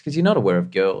blokes, because you're not aware of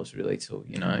girls really till,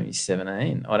 you're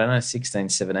 17. I don't know, 16,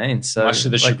 17. So much to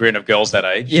the chagrin of girls that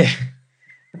age. Yeah.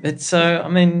 But so,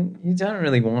 you don't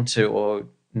really want to or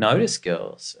notice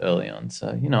girls early on. So,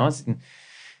 I was in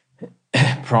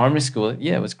primary school.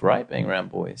 Yeah, it was great being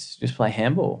around boys. Just play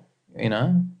handball,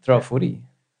 throw a footy.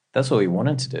 That's all you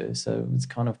wanted to do. So it was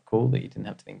kind of cool that you didn't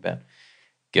have to think about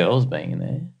girls being in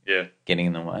there. Yeah. Getting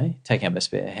in the way, taking up a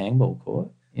spare handball court,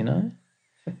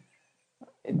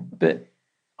 But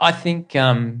I think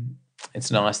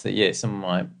it's nice that, some of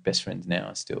my best friends now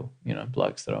are still,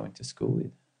 blokes that I went to school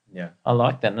with. Yeah. I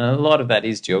like that. And a lot of that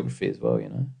is geography as well,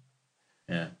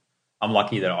 Yeah. I'm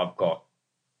lucky that I've got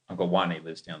one, he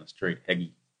lives down the street,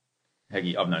 Heggie.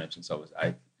 I've known him since I was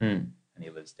 8, and he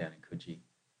lives down in Coogee.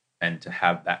 And to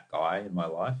have that guy in my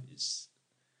life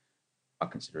I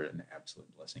consider it an absolute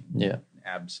blessing. Yeah. An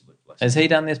absolute blessing. Has he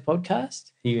done this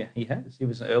podcast? He has. He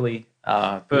was early,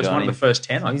 one of the first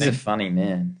 10, I think. He's a funny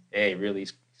man. Yeah,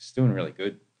 he's doing really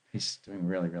good. He's doing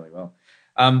really, really well.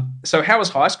 So how was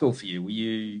high school for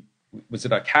you? Was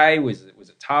it okay? Was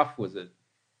it tough? Was it?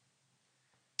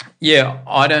 Yeah,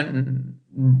 I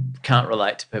can't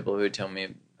relate to people who tell me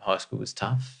high school was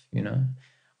tough,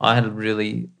 I had a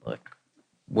really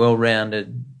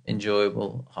well-rounded,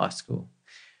 enjoyable high school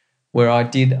where I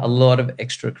did a lot of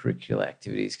extracurricular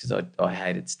activities because I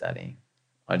hated studying.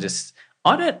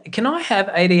 Can I have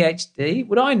ADHD?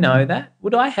 Would I know that?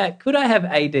 Could I have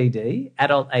ADD,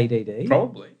 adult ADD?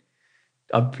 Probably.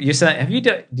 You're saying,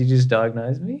 did you just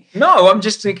diagnose me? No, I'm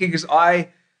just thinking because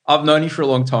I've known you for a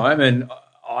long time and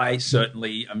I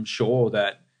certainly am sure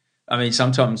that,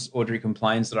 sometimes Audrey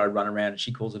complains that I run around and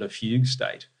she calls it a fugue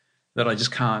state, that I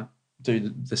just can't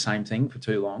do the same thing for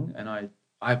too long and I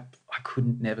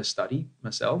couldn't never study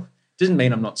myself. Doesn't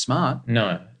mean I'm not smart.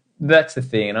 No, that's the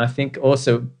thing. And I think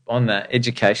also on that,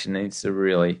 education needs to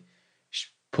really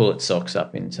pull its socks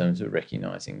up in terms of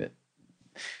recognising that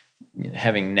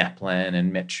having NAPLAN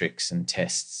and metrics and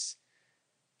tests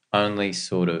only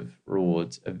sort of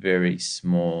rewards a very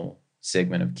small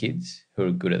segment of kids who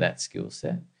are good at that skill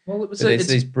set. Well, there's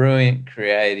these brilliant,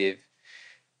 creative,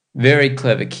 very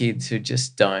clever kids who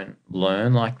just don't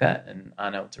learn like that and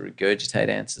aren't able to regurgitate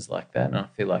answers like that. And I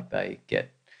feel like they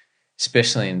get,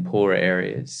 especially in poorer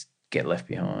areas, get left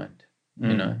behind.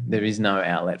 There is no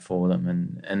outlet for them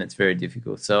and it's very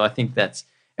difficult. So I think that's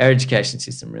our education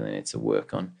system really needs to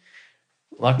work on.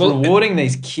 Rewarding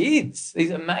these kids,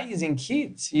 these amazing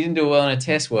kids. You didn't do well on a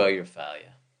test, well, you're a failure.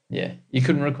 Yeah. You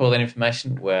couldn't recall that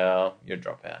information, well, you're a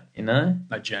dropout,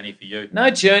 No journey for you. No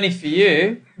journey for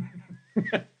you.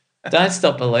 Don't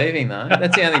stop believing, though.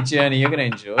 That's the only journey you're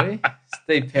going to enjoy.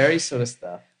 Steve Perry sort of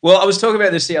stuff. Well, I was talking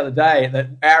about this the other day, that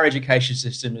our education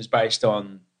system is based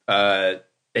on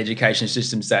education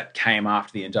systems that came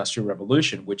after the Industrial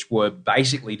Revolution, which were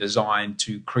basically designed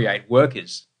to create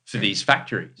workers for these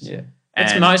factories. Yeah.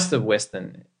 It's most of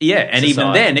Western and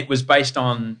even then it was based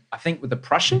on, I think, with the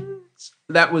Prussians,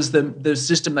 that was the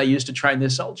system they used to train their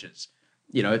soldiers.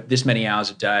 This many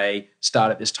hours a day,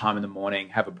 start at this time in the morning,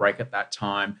 have a break at that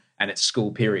time, and it's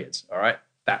school periods, all right?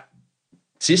 That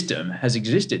system has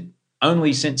existed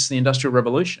only since the Industrial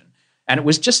Revolution. And it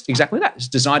was just exactly that. It's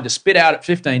designed to spit out at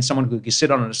 15 someone who could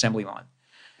sit on an assembly line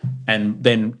and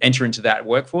then enter into that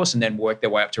workforce and then work their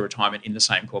way up to retirement in the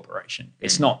same corporation.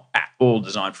 It's not at all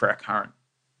designed for our current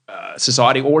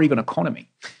society or even economy.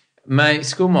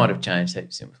 School might have changed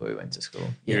heaps since we went to school.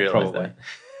 Yeah, probably.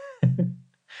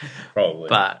 Probably.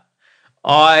 But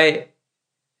I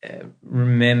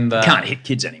remember... You can't hit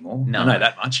kids anymore. No. I know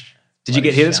that much. Did you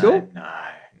get hit at school?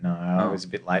 No. I was a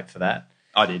bit late for that.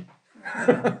 I did.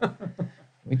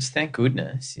 Which, thank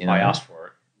goodness. I asked for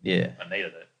it. Yeah. I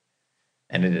needed it.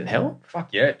 And did it help?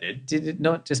 Fuck yeah, it did. Did it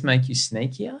not just make you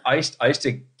sneakier? I used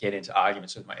to get into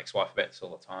arguments with my ex-wife about this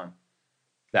all the time.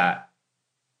 That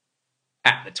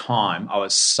at the time I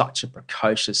was such a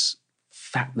precocious,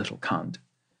 fat little cunt,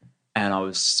 and I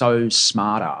was so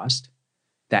smart-assed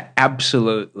that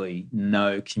absolutely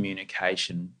no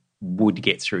communication would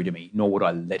get through to me, nor would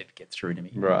I let it get through to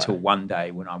me until one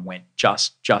day when I went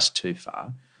just too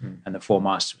far, and the Four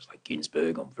Master was like,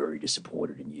 "Ginsberg, I'm very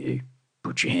disappointed in you.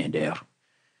 Put your hand out."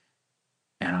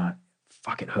 And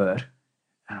it hurt.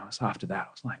 And after that, I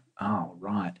was like, oh,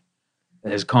 right.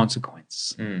 There's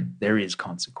consequence. There is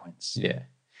consequence. Yeah.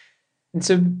 And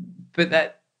so,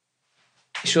 but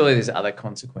surely there's other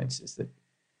consequences that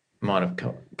might have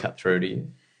cut through to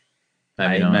you.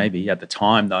 Maybe. At the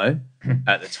time, though.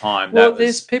 Well,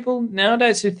 there's people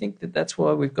nowadays who think that that's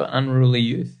why we've got unruly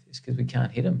youth, is because we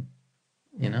can't hit them,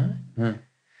 you know?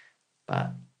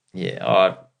 But, yeah,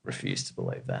 I refuse to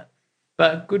believe that.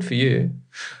 But good for you.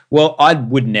 Well, I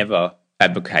would never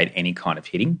advocate any kind of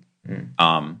hitting.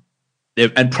 And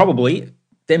probably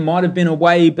there might have been a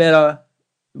way better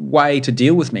way to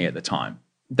deal with me at the time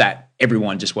that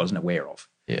everyone just wasn't aware of.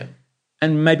 Yeah.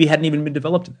 And maybe hadn't even been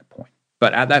developed at that point.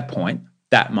 But at that point,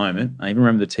 that moment, I even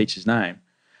remember the teacher's name.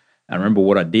 I remember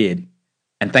what I did.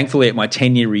 And thankfully at my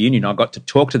 10-year reunion, I got to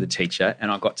talk to the teacher and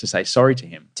I got to say sorry to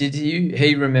him. Did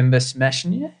he remember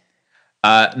smashing you?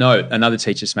 No, another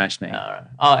teacher smashed me.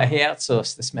 Oh, he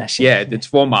outsourced the smashing. Yeah, the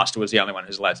Four Master was the only one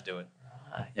who's allowed to do it.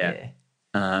 Yeah.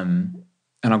 And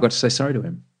I got to say sorry to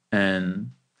him.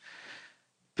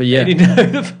 But yeah. Did he know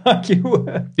who the fuck you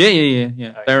were?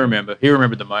 Yeah. They remember. He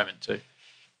remembered the moment too.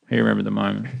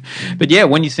 But yeah,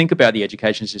 when you think about the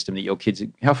education system that your kids,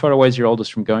 how far away is your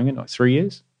oldest from going in? Like 3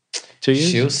 years? 2 years?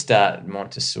 She'll start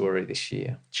Montessori this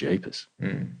year. Jeepers.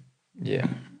 Yeah.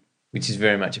 Which is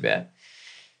very much about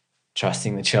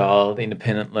trusting the child,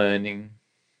 independent learning,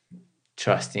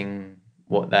 trusting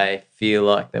what they feel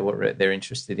like what they're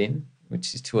interested in,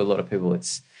 which is to a lot of people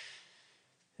it's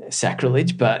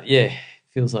sacrilege, but yeah, it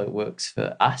feels like it works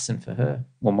for us and for her.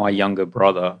 Well, my younger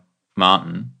brother,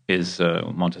 Martin, is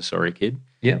a Montessori kid.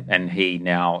 Yeah. And he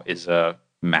now is a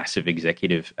massive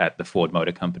executive at the Ford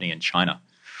Motor Company in China.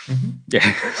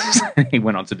 Yeah. He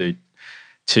went on to do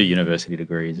 2 university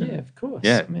degrees. Yeah, of course.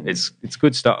 Yeah, I mean, it's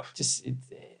good stuff. Just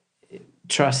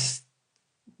trust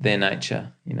their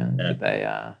nature, you know, that they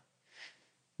are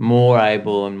more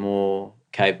able and more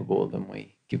capable than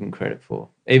we give them credit for,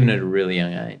 even at a really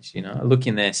young age. You know, I look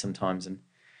in there sometimes and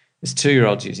there's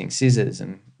 2-year-olds using scissors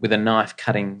and with a knife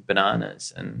cutting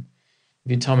bananas. And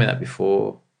if you told me that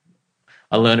before,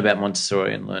 I learned about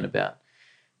Montessori and learned about,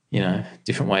 you know,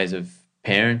 different ways of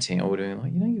parenting. I would have been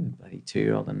like, you don't give a bloody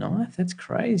 2-year-old a knife? That's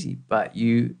crazy. But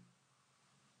you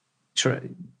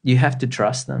have to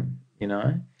trust them. You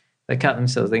know, they cut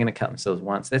themselves. They're going to cut themselves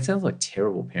once. That sounds like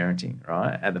terrible parenting,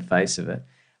 right? At the face of it,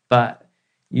 but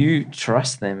you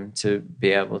trust them to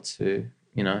be able to,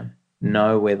 you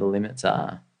know where the limits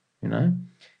are. You know,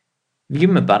 if you give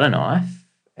them a butter knife,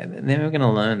 they're never going to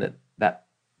learn that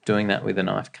doing that with a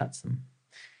knife cuts them.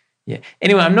 Yeah.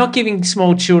 Anyway, I'm not giving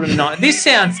small children knives. This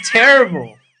sounds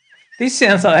terrible. This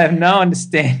sounds like I have no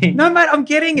understanding. No, mate, I'm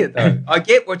getting it though. I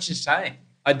get what you're saying.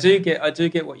 I do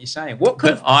get what you're saying.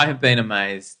 I have been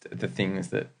amazed at the things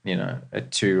that, you know, a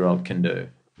 2-year-old can do.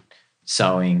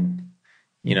 Sewing,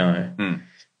 you know,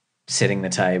 setting the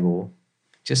table,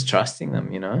 just trusting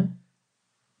them, you know.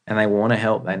 And they want to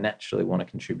help. They naturally want to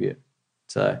contribute.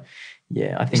 So,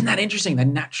 yeah, I think... Isn't that interesting? They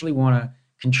naturally want to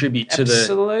contribute to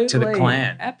the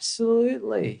clan.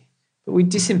 Absolutely. But we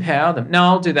disempower them. No,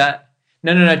 I'll do that.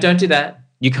 No, don't do that.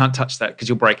 You can't touch that because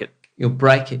you'll break it. You'll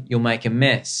break it. You'll make a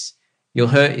mess. You'll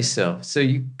hurt yourself. So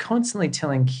you're constantly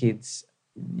telling kids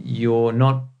you're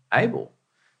not able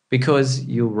because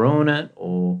you'll ruin it,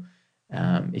 or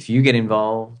if you get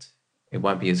involved, it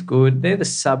won't be as good. They're the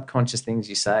subconscious things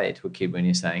you say to a kid when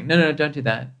you're saying, no, don't do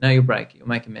that. No, you'll break it. You'll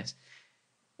make a mess.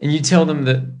 And you tell them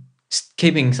that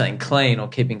keeping something clean or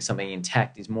keeping something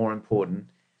intact is more important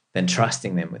than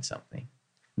trusting them with something.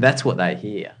 That's what they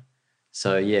hear.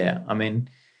 So, yeah, I mean,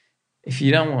 if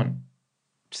you don't want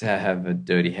to have a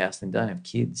dirty house, then don't have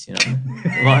kids, you know.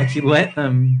 Like, you let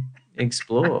them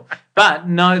explore. But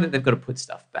know that they've got to put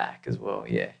stuff back as well,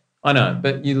 yeah. I know,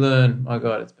 but you learn, my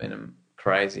God, it's been a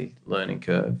crazy learning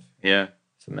curve. Yeah.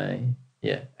 For me.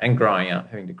 Yeah. And growing up,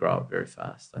 having to grow up very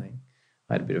fast, I think.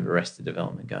 I had a bit of arrested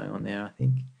development going on there, I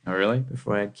think. Oh, really?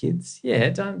 Before I had kids. Yeah,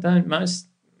 don't most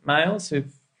males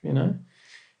who've, you know,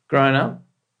 grown up.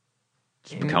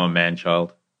 Just become a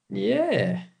man-child.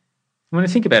 Yeah. When I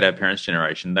think about our parents'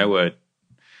 generation, they were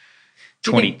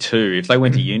 22. If they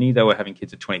went to uni, they were having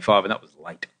kids at 25, and that was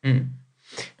late.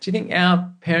 Do you think our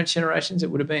parents' generations,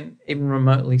 it would have been even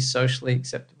remotely socially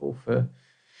acceptable for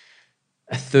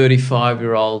a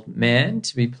 35-year-old man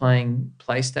to be playing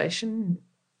PlayStation?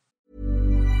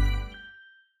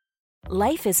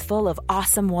 Life is full of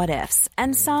awesome what-ifs,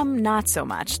 and some not so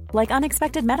much, like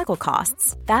unexpected medical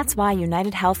costs. That's why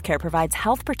United Healthcare provides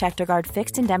Health Protector Guard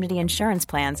fixed indemnity insurance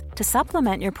plans to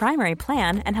supplement your primary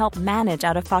plan and help manage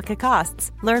out-of-pocket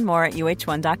costs. Learn more at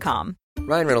uh1.com.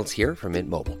 Ryan Reynolds here from Mint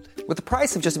Mobile. With the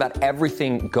price of just about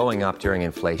everything going up during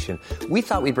inflation, we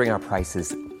thought we'd bring our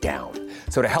prices down.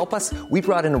 So to help us, we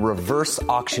brought in a reverse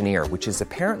auctioneer, which is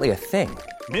apparently a thing.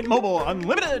 Mint Mobile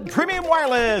Unlimited Premium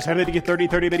Wireless. How to get 30,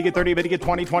 30, bit to get 30, bit to get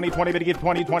 20, 20, 20, bit to get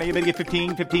 20, 20, bit to get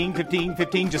 15, 15, 15,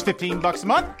 15, just $15 a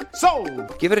month?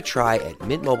 Sold! Give it a try at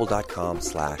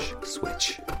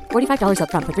mintmobile.com/switch. $45 up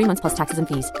front for 3 months plus taxes and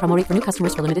fees. Promo rate for new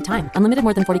customers for limited time. Unlimited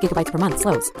more than 40 gigabytes per month.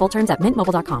 Slows full terms at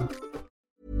mintmobile.com.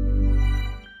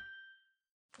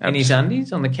 In his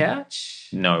undies on the couch?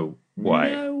 No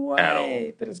way. No way. At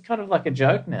all. But it's kind of like a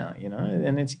joke now, you know,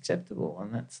 and it's acceptable.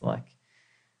 And that's like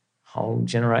a whole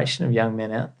generation of young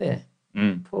men out there.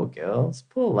 Poor girls,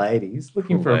 poor ladies,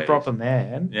 looking Poor for ladies. a proper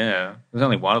man. Yeah. There's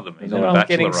only one of them. He's They're on The all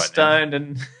Bachelor getting right stoned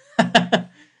and yeah,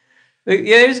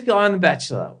 there's a guy on The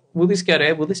Bachelor. Will this go to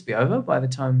air? Will this be over by the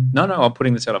time? now. No, I'm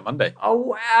putting this out on Monday. Oh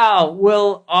wow!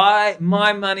 Well,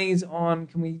 my money's on.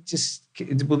 Can we just?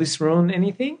 Will this ruin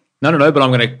anything? No, but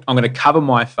I'm gonna cover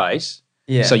my face,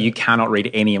 Yeah. so you cannot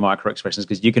read any of my correct expressions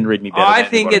because you can read me better. I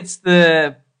than think anybody. it's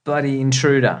the bloody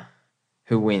intruder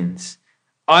who wins.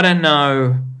 I don't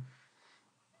know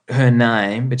her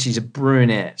name, but she's a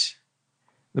brunette.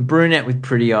 The brunette with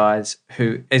pretty eyes.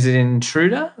 Who is it? An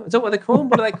intruder? Is that what they call them?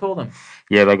 What do they call them?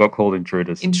 Yeah, they got called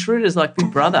intruders. Intruders like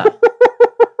Big Brother.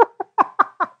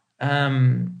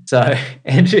 So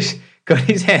Andrew's got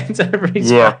his hands over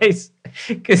his face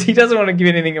because he doesn't want to give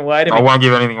anything away to me. I won't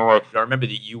give anything away. I remember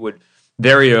that you would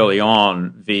very early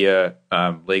on, via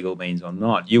legal means or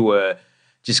not, you were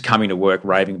just coming to work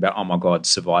raving about, oh my God,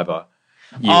 Survivor.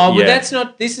 But that's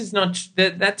not. This is not.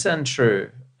 That's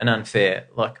untrue and unfair.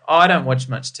 Like I don't watch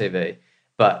much TV,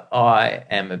 but I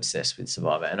am obsessed with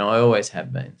Survivor, and I always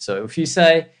have been. So if you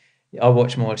say I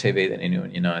watch more TV than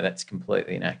anyone, you know that's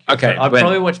completely inaccurate. Okay, I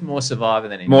probably watch more Survivor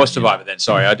than anyone. More Survivor then.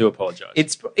 Sorry, I do apologise.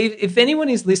 It's if anyone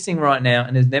is listening right now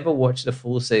and has never watched a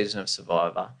full season of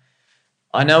Survivor,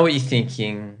 I know what you're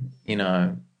thinking. You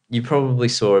know, you probably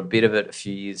saw a bit of it a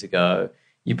few years ago.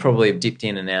 You probably have dipped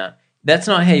in and out. That's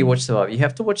not how you watch Survivor. You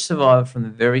have to watch Survivor from the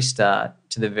very start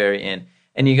to the very end.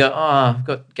 And you go, oh, I've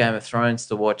got Game of Thrones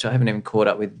to watch. I haven't even caught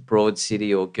up with Broad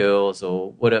City or Girls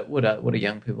or what are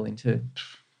young people into?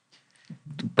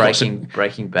 Breaking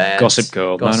Bad, Gossip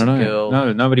Girl. No. Girl.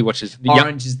 No, nobody watches.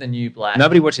 Orange is the New Black.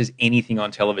 Nobody watches anything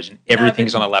on television.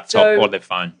 Everything's on a laptop or their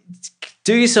phone.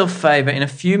 Do yourself a favour. In a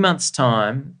few months'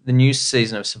 time, the new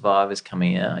season of Survivor is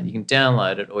coming out. You can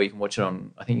download it or you can watch it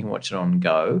on, I think you can watch it on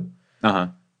Go. Uh-huh.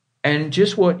 And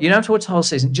just watch, you don't have to watch the whole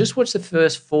season. Just watch the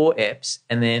first 4 eps.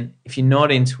 And then if you're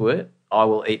not into it, I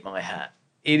will eat my hat.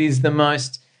 It is the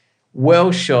most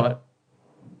well-shot,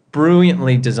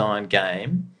 brilliantly designed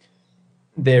game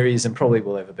there is and probably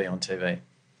will ever be on TV.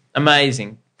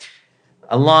 Amazing.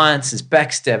 Alliances,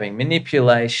 backstabbing,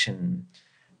 manipulation,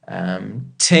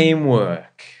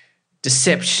 teamwork,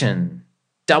 deception,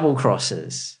 double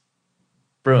crosses.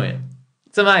 Brilliant.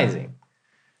 It's amazing.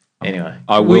 Anyway,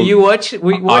 will you watch?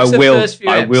 Watch the first few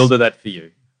I eps. will do that for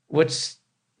you.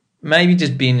 Maybe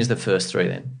just binge the first 3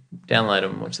 then. Download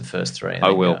them and watch the first 3. And I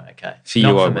then will. Go, okay. For you,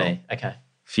 I for will. me. Okay.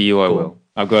 For you, I Cool. will.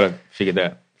 I've got to figure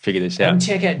this out. And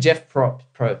check out Jeff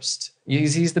Probst.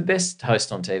 He's the best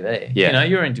host on TV. Yeah. You know,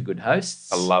 you're into good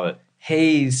hosts. I love it.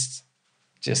 He's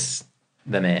just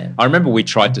the man. I remember we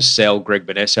tried to sell Greg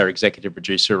Vanessa, our executive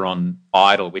producer on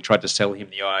Idol. We tried to sell him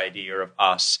the idea of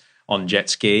us on jet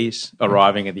skis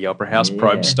arriving at the Opera House,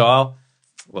 probe style.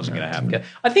 It wasn't going to happen.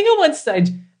 I think at one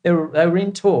stage they were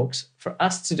in talks for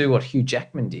us to do what Hugh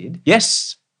Jackman did.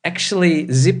 Yes. Actually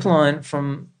zipline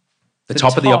from The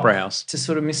top of the Opera House. to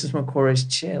sort of Mrs. Macquarie's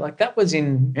chair. Like that was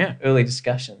in early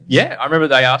discussions. Yeah, I remember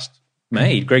they asked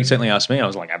me. Greg certainly asked me. I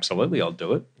was like, absolutely, I'll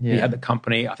do it. Yeah. He had the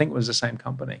company. I think it was the same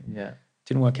company. Yeah.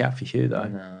 Didn't work out for Hugh, though.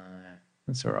 No.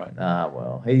 That's all right. Ah,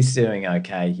 well, he's doing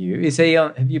okay, Hugh. Is he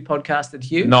on? Have you podcasted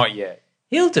Hugh? Not yet.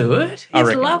 He'll do it. I He's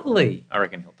reckon. lovely. I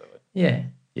reckon he'll do it. Yeah.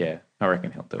 Yeah, I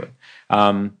reckon he'll do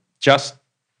it. Just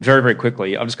very, very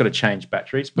quickly, I've just got to change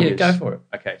batteries. Yeah, because- go for it.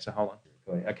 Okay, so hold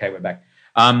on. Okay, we're back.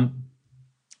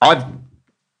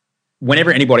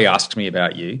 Whenever anybody asks me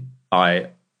about you, I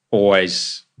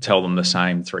always tell them the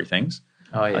same 3 things.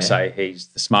 Oh, yeah. I say he's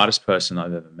the smartest person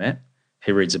I've ever met.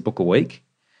 He reads a book a week.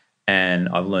 And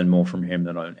I've learned more from him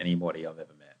than anybody I've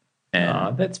ever met.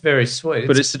 And, that's very sweet.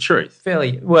 but it's the truth.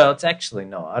 Fairly well. It's actually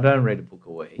not. I don't read a book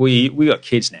a week. We got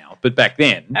kids now, but back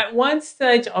then, At one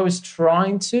stage, I was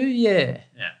trying to, yeah,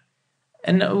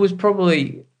 and it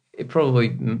probably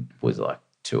was like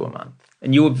 2 a month.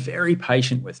 and you were very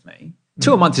patient with me.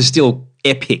 2 a month is still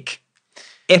epic.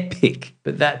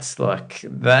 But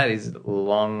that is a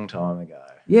long time ago.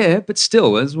 Yeah, but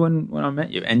still, as when I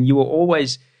met you, and you're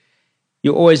always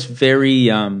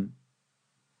very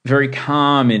very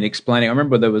calm in explaining. I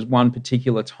remember there was one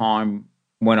particular time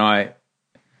when I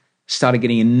started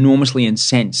getting enormously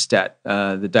incensed at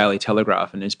the Daily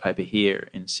Telegraph, a newspaper here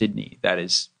in Sydney that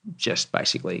is just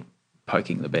basically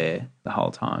poking the bear the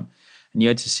whole time. And you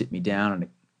had to sit me down and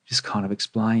just kind of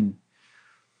explain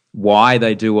why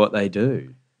they do what they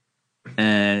do.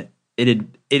 And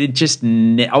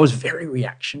I was very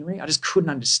reactionary. I just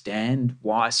couldn't understand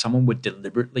why someone would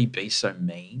deliberately be so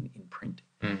mean in print.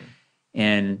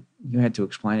 And you had to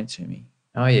explain it to me.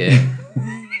 Oh, yeah.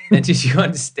 And did you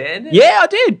understand it? Yeah, I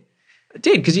did,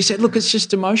 because you said, look, it's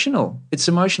just emotional. It's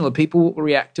emotional. People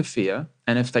react to fear,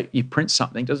 and if you print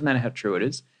something, doesn't matter how true it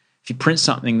is, if you print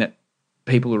something that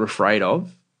people are afraid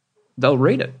of, they'll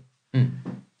read it.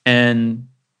 And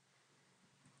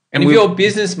if your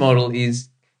business model is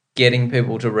getting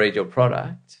people to read your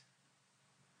product,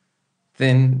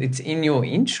 then it's in your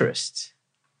interest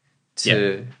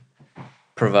to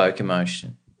provoke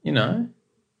emotion, you know?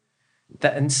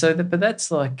 But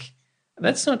that's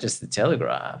not just the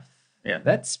Telegraph. Yeah.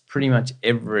 That's pretty much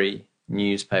every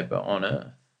newspaper on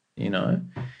earth, you know?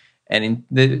 And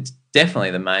it's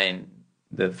definitely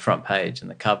the front page and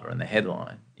the cover and the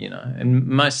headline, you know? And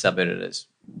most sub-editors,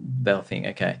 they'll think,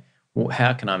 okay, well,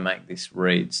 how can I make this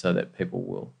read so that people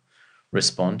will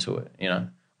respond to it, you know,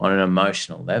 on an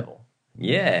emotional level?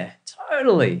 Yeah,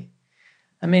 totally.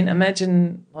 I mean,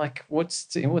 imagine like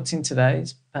what's in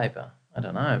today's paper. I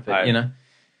don't know, but you know,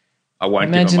 I won't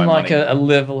imagine give them my like money. a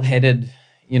level-headed,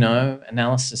 you know,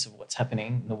 analysis of what's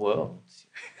happening in the world,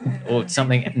 or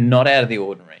something not out of the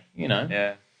ordinary. You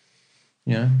know,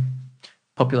 you know,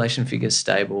 population figures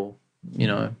stable. You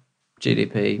know,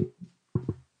 GDP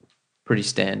pretty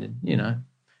standard. You know,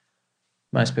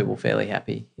 most people fairly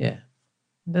happy. Yeah,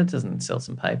 that doesn't sell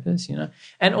some papers. You know,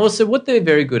 and also what they're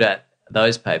very good at,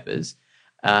 those papers,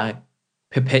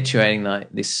 perpetuating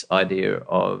this idea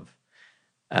of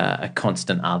a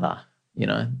constant other. You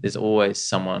know, there's always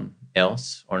someone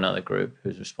else or another group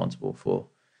who's responsible for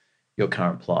your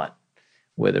current plight,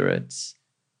 whether it's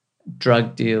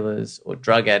drug dealers or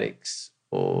drug addicts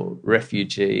or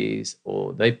refugees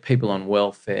or people on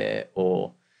welfare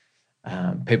or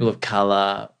people of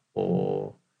colour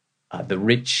or the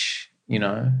rich. You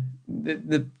know,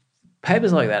 the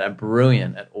papers like that are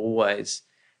brilliant at always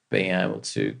being able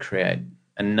to create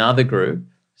another group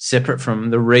separate from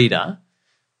the reader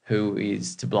who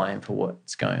is to blame for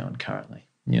what's going on currently,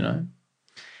 you know?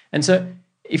 And so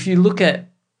if you look at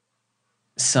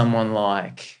someone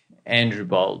like Andrew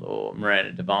Bolt or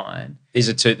Miranda Devine... These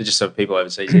are two, just so people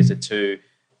overseas, these are two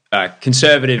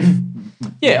conservative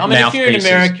yeah, I mean, if you're in mouthpieces.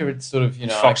 America, it's sort of, you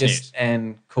know, Fox I guess News.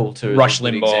 Ann Coulter Rush is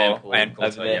a good Limbaugh, example Ann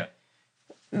Coulter, over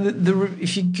there.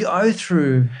 If you go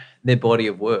through their body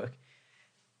of work,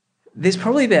 there's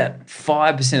probably about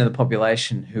 5% of the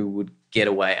population who would get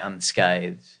away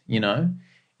unscathed, you know?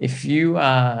 If you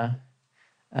are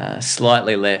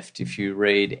slightly left, if you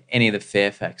read any of the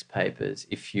Fairfax papers,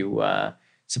 if you are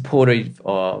supportive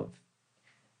of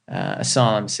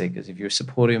asylum seekers, if you're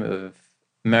supportive of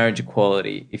marriage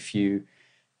equality, if you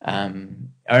are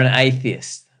an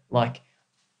atheist, like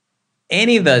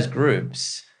any of those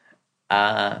groups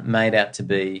are made out to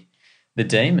be the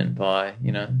demon by,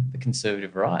 you know, the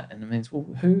conservative right. And it means, well,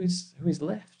 who is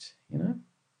left, you know?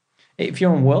 If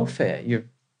you're on welfare,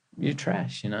 you're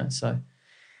trash, you know? So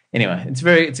anyway,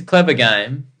 it's a clever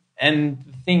game. And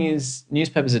the thing is,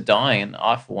 newspapers are dying, and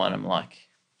I, for one, am like,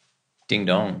 ding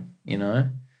dong, you know?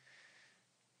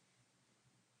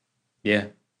 Yeah,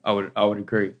 I would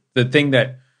agree. The thing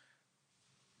that,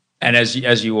 and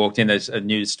as you walked in, there's a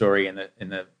news story in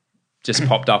the just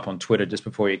popped up on Twitter just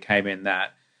before you came in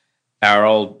that our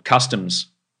old customs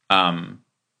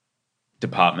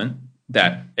department,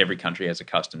 that every country has a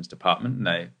customs department and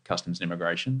they customs and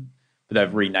immigration, but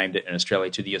they've renamed it in Australia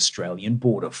to the Australian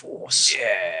Border Force.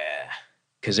 Yeah.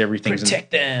 Because everything's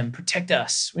protect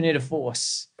us. We need a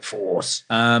force.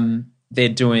 They're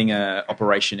doing a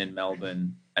operation in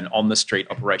Melbourne, an on-the-street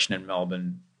operation in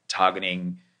Melbourne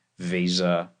targeting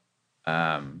visa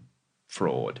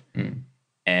fraud.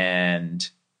 And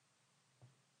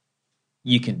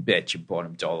you can bet your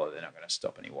bottom dollar they're not going to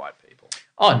stop any white people.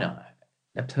 Oh, no.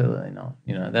 Absolutely not.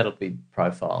 You know, that'll be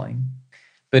profiling.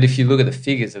 But if you look at the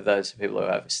figures of those people who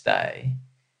overstay,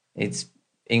 it's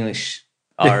English,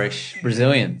 Irish,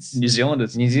 Brazilians, New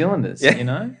Zealanders. you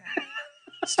know.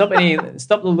 Stop the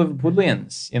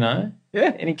Liverpudlians, you know.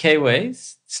 Yeah. Any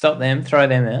Kiwis, stop them, throw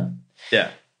them out.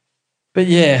 Yeah. But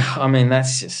yeah, I mean,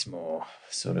 that's just more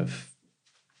sort of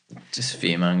just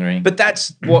fear-mongering. But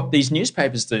that's what these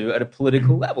newspapers do at a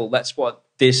political level. That's what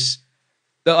this,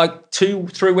 like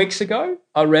 2-3 weeks ago,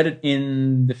 I read it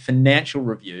in the Financial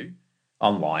Review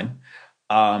online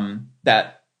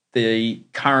that the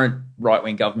current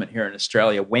right-wing government here in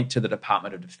Australia went to the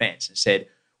Department of Defence and said,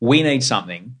 we need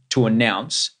something to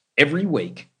announce every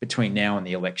week between now and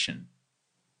the election.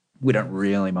 We don't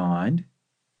really mind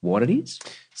what it is.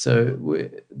 So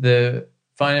the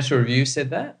Financial Review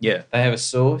said that? Yeah. They have a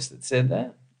source that said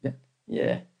that? Yeah.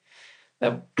 Yeah.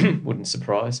 That wouldn't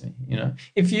surprise me, you know.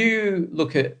 If you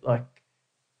look at, like,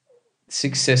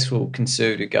 successful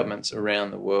Conservative governments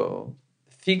around the world,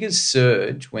 figures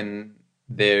surge when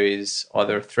there is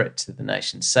either a threat to the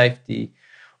nation's safety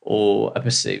or a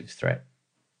perceived threat.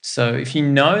 So if you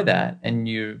know that and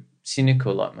you're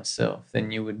cynical like myself,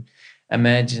 then you would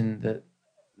imagine that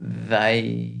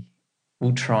they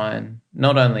will try and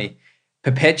not only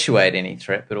perpetuate any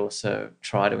threat but also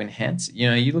try to enhance it. You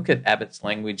know, you look at Abbott's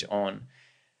language on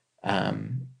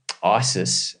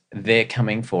ISIS, they're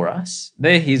coming for us.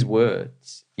 They're his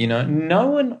words. You know, no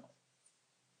one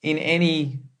in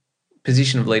any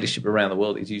position of leadership around the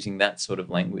world is using that sort of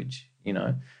language, you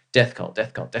know. Death cult,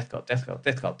 death cult, death cult, death cult,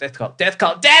 death cult, death cult, death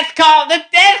cult, death cult, the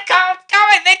death cult's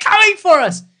coming, they're coming for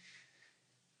us.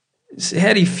 So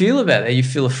how do you feel about that? You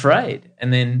feel afraid.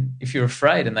 And then if you're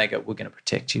afraid and they go, we're going to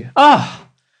protect you. Oh,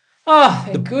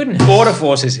 thank goodness. Border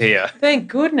Force is here. Thank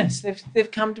goodness.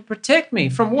 They've come to protect me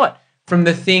from what? From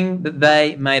the thing that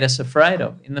they made us afraid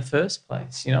of in the first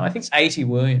place. You know, I think 80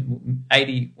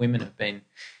 women have been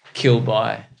killed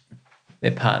by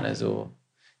their partners or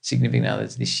significant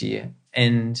others this year.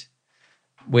 And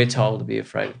we're told to be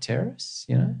afraid of terrorists,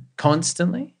 you know,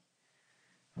 constantly.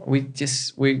 We're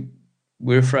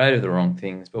afraid of the wrong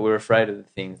things, but we're afraid of the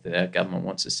things that our government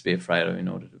wants us to be afraid of in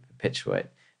order to perpetuate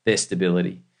their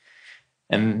stability.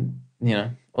 And, you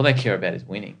know, all they care about is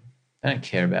winning. They don't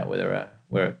care about whether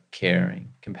we're a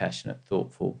caring, compassionate,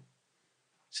 thoughtful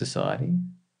society.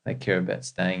 They care about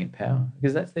staying in power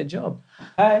because that's their job.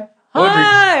 Hey.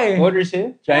 Hi. Audrey's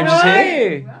here. James is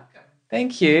here. Welcome.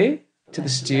 Thank you to the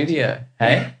studio.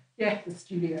 Hey? Yeah, the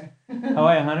studio. How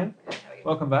are you, honey?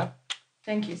 Welcome back.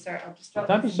 Thank you. Sorry, I'll just drop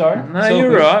Don't be this. sorry. No, It's all you're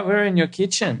good. right. We're in your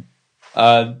kitchen.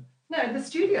 No, the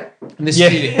studio. The Yeah,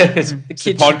 studio. it's The a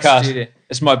kitchen podcast. studio.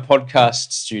 It's my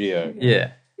podcast studio.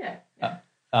 Yeah. Yeah. It's got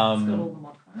all the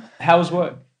mod cons. How was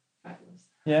work? Fabulous.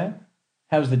 Yeah.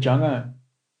 How's the jungo?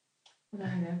 We're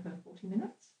only there for 40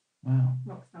 minutes. Wow.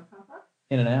 Rockstar car park.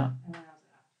 In and out. And then I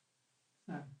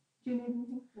was out. So, do you need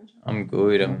anything? I'm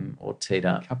good. I'm all teed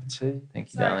up. Cup of tea. Thank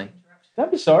you, Sorry darling. to interrupt.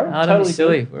 Don't be sorry. Oh, don't Totally be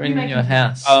silly. good. We're You in make your it-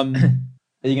 house. Are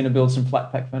you going to build some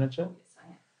flat pack furniture? Yes,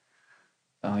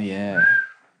 I am. Oh, yeah.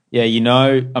 Yeah, you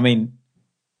know, I mean,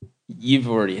 you've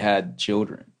already had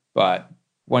children, but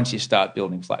once you start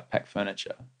building flat pack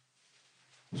furniture,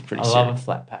 it's pretty I serious. love a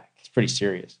flat pack. It's pretty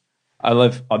serious.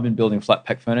 I've been building flat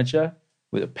pack furniture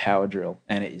with a power drill,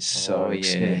 and it is so Oh,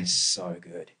 yeah. it is so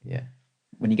good. Yeah.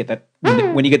 When you get that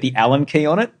when you get the Allen key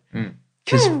on it,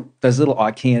 because those little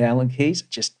IKEA Allen keys are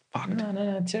just fucked.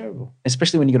 No, terrible.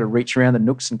 Especially when you got to reach around the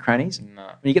nooks and crannies. No.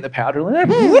 When you get the power drill in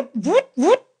there,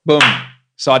 boom,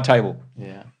 side table.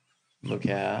 Yeah. Look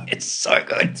out. It's so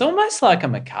good. It's almost like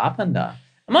I'm a carpenter.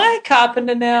 Am I a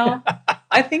carpenter now?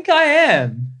 I think I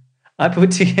am. I put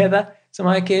together some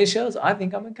IKEA shelves. I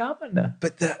think I'm a carpenter.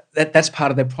 But that's part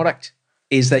of their product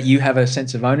is that you have a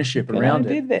sense of ownership around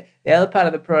it. The other part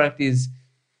of the product is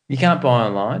you can't buy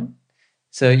online.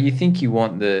 So you think you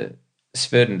want the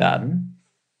Sverdendaden,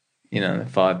 you know, the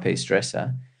 5-piece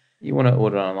dresser. You want to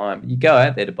order it online, but you go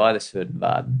out there to buy the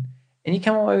Sverdendaden and you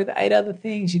come away with 8 other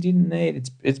things you didn't need.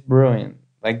 It's brilliant.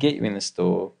 They get you in the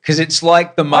store. Because it's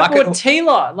like the market. I bought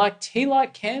tea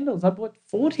light candles. I bought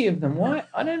 40 of them. Why?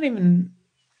 I don't even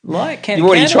like candles.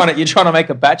 What are you trying to make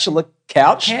a bachelor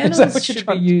couch? Candles Is that what should you're be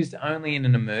trying? used only in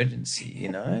an emergency, you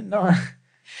know? Not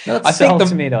I think sold the-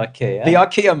 to me at IKEA. The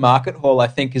IKEA market hall, I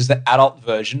think, is the adult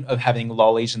version of having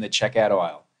lollies in the checkout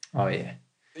aisle. Oh, yeah.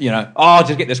 You know, I'll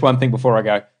just get this one thing before I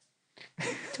go.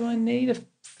 Do I need a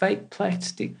fake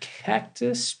plastic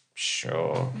cactus?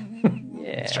 Sure.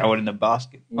 Yeah. Throw it in the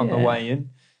basket on the Yeah. way in.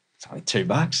 It's only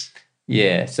 $2.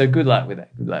 Yeah. So good luck with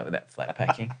that. Good luck with that flat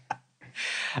packing.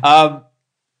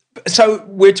 So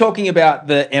we're talking about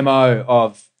the MO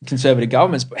of conservative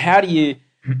governments, but how do you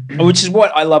which is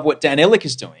what I love what Dan Ilick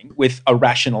is doing with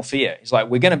irrational fear. He's like,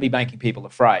 we're going to be making people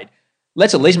afraid.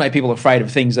 Let's at least make people afraid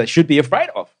of things they should be afraid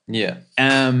of. Yeah.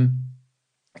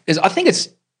 Because I think it's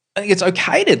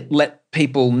okay to let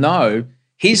people know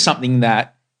here's something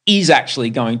that is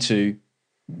actually going to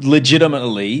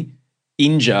legitimately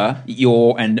injure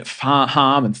and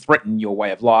harm and threaten your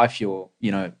way of life,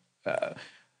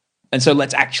 and so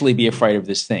let's actually be afraid of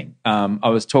this thing. I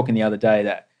was talking the other day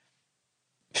that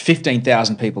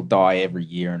 15,000 people die every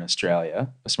year in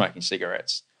Australia for smoking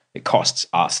cigarettes. It costs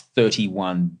us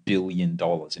 $31 billion in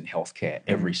healthcare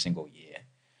every single year.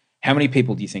 How many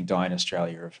people do you think die in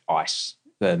Australia of ice,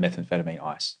 the methamphetamine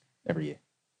ice, every year?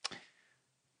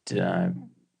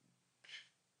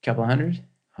 Couple of hundred?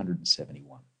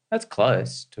 171. That's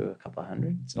close to a couple of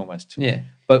hundred. It's almost two. Yeah.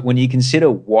 But when you consider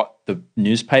what the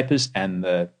newspapers and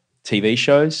the TV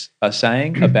shows are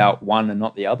saying about one and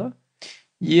not the other.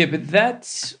 Yeah, but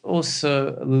that's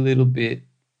also a little bit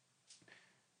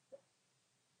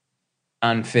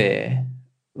unfair.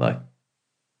 Like,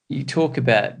 you talk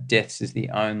about deaths as the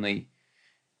only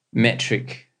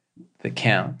metric that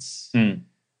counts.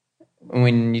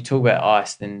 When you talk about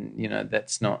ice, then,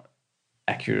 that's not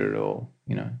accurate at all.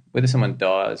 Whether someone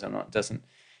dies or not doesn't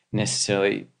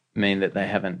necessarily mean that they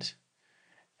haven't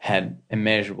had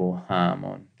immeasurable harm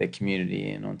on their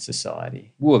community and on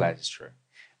society. Well, that is true.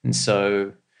 And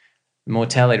so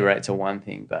mortality rates are one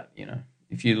thing, but,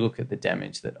 if you look at the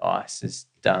damage that ice has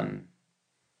done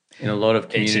in a lot of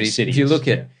communities, if you look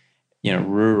at,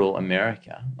 rural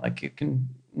America, like, it can,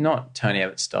 not Tony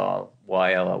Abbott style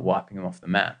Whyalla wiping them off the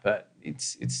map, but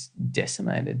it's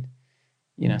decimated,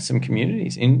 some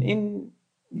communities in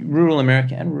rural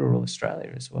America and rural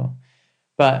Australia as well.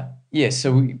 But, yeah,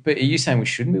 but are you saying we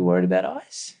shouldn't be worried about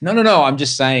ice? No. I'm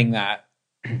just saying that,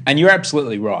 and you're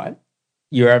absolutely right.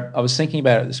 I was thinking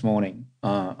about it this morning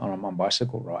on my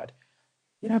bicycle ride.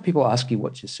 People ask you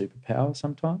what's your superpower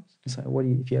sometimes. It's like,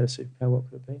 if you had a superpower, what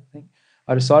could it be? I think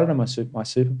I decided on my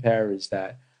superpower is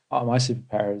that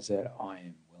I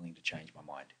am willing to change my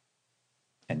mind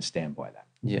and stand by that.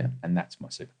 Yeah. And that's my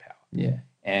superpower. Yeah.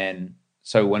 And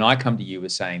so when I come to you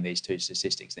with saying these two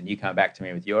statistics, then you come back to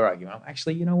me with your argument. I'm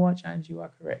actually, you know what, James, you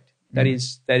are correct. That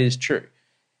is true.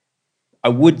 I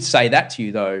would say that to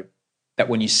you, though, that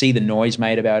when you see the noise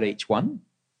made about each one,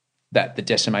 that the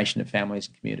decimation of families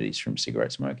and communities from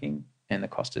cigarette smoking and the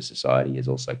cost to society is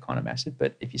also kind of massive.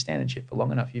 But if you stand in shit for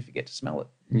long enough, you forget to smell it.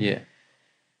 Yeah.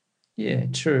 Yeah,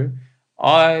 true.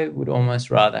 I would almost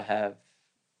rather have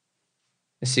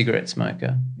a cigarette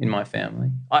smoker in my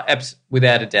family.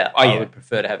 Without a doubt, I would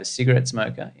prefer to have a cigarette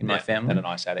smoker in my family than an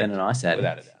ice addict.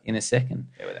 Without a doubt. In a second.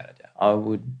 Yeah, without a doubt. I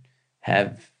would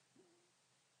have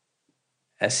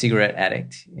a cigarette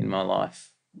addict in my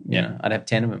life. I'd have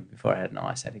 10 of them before I had an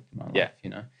ice addict in my life,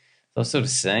 So I've sort of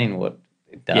seen what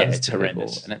it does it's to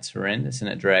horrendous. people, and it's horrendous, and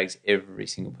it drags every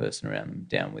single person around them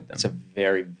down with them. It's a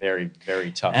very, very,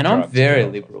 very tough and drug I'm very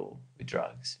to deal liberal with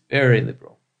drugs, very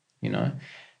liberal,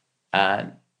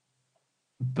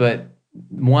 But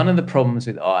one of the problems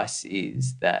with ice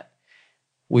is that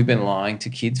we've been lying to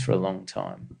kids for a long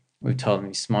time. We've told them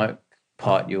you smoke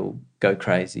pot, you'll go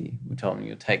crazy. We've told them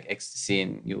you'll take ecstasy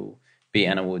and you'll be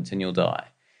Anna Woods and you'll die.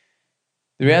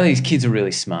 The reality is kids are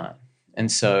really smart.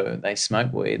 And so they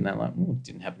smoke weed and they're like, it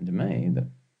didn't happen to me.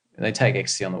 They take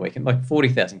ecstasy on the weekend. Like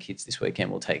 40,000 kids this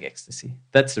weekend will take ecstasy.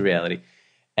 That's the reality.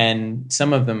 And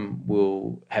some of them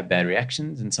will have bad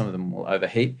reactions and some of them will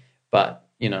overheat. But,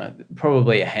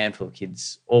 probably a handful of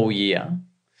kids all year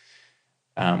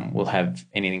will have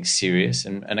anything serious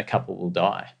and a couple will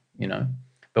die,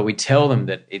 But we tell them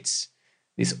that it's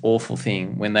this awful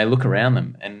thing when they look around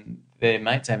them and their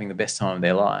mate's having the best time of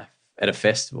their life at a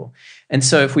festival. And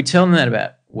so if we tell them that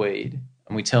about weed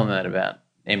and we tell them that about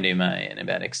MDMA and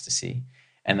about ecstasy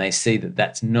and they see that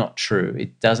that's not true,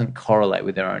 it doesn't correlate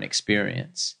with their own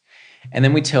experience, and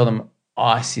then we tell them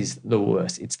ice is the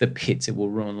worst, it's the pits, it will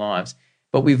ruin lives,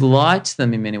 but we've lied to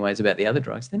them in many ways about the other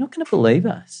drugs, they're not going to believe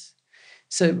us.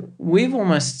 So we've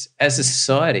almost, as a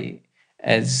society,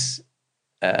 as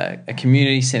a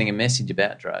community sending a message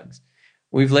about drugs,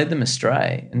 we've led them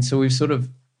astray. And so we've sort of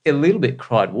a little bit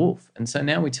cried wolf. And so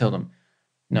now we tell them,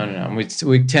 no,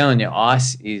 we're telling you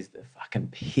ice is the fucking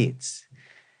pits.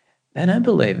 They don't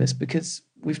believe us because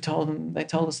they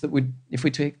told us that if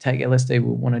we take LSD,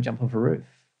 we'll want to jump off a roof.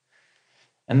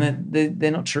 And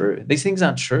they're not true. These things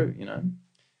aren't true,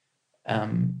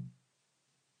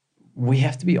 We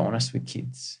have to be honest with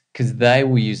kids because they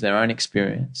will use their own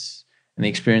experience and the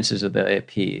experiences of their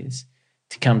peers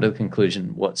to come to the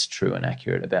conclusion what's true and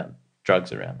accurate about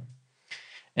drugs around them.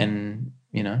 And,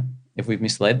 if we've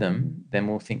misled them, then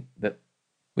we'll think that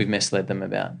we've misled them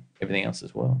about everything else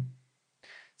as well.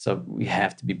 So we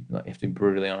have to be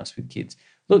brutally honest with kids.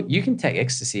 Look, you can take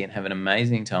ecstasy and have an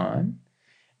amazing time,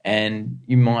 and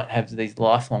you might have these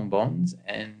lifelong bonds,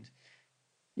 and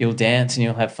you'll dance and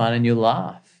you'll have fun and you'll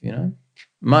laugh, you know.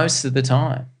 Most of the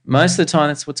time,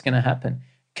 that's what's going to happen.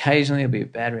 Occasionally there'll be a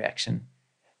bad reaction.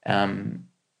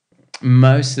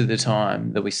 Most of the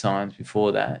time there'll be signs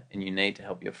before that, and you need to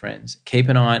help your friends. Keep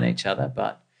an eye on each other,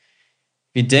 but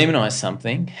if you demonize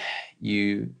something,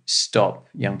 you stop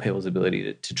young people's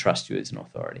ability to trust you as an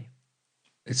authority.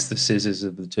 It's the scissors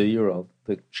of the 2-year-old,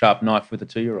 the sharp knife with the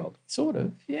 2-year-old. Sort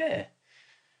of, yeah.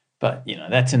 But, you know,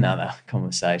 that's another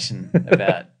conversation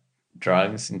about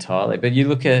drugs entirely. But you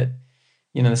look at,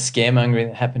 you know, the scaremongering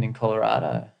that happened in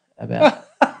Colorado about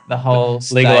the whole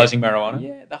state. Legalizing marijuana?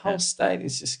 Yeah, the whole state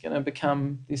is just going to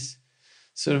become this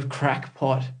sort of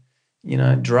crackpot, you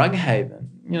know, drug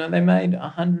haven. You know, they made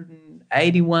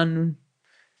 $181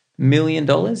 million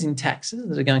in taxes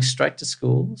that are going straight to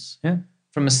schools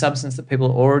from a substance that people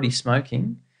are already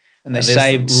smoking. And they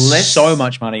saved so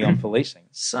much money on policing.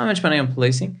 So much money on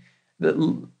policing.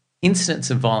 The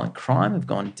incidents of violent crime have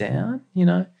gone down, you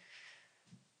know.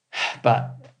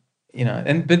 But, you know,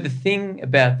 but the thing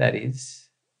about that is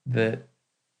that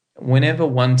whenever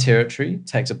one territory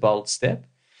takes a bold step,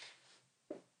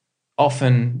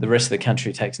 often the rest of the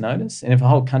country takes notice. And if a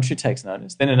whole country takes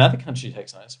notice, then another country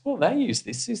takes notice. Well, they use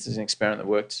this. This is an experiment that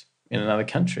worked in another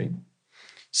country.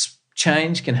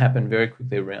 Change can happen very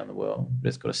quickly around the world, but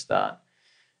it's got to start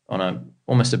on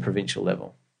almost a provincial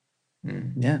level.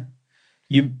 Yeah.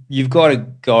 You've got to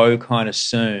go kind of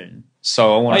soon.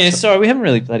 So I want to... sorry, we haven't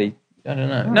really bloody... I don't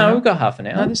know. No, we've got half an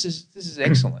hour. No, this is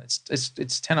excellent.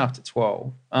 It's 10 after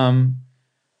 12.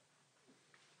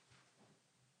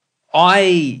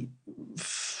 I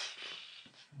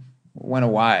went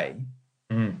away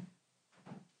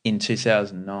in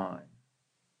 2009.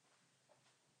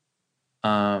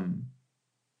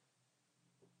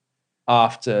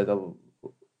 After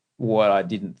what I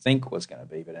didn't think was going to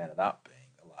be, but ended up being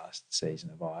the last season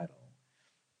of Idol.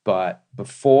 But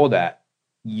before that,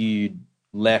 you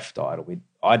left Idol.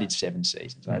 I did 7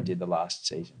 seasons. I did the last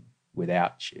season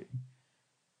without you.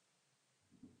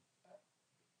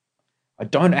 I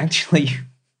don't actually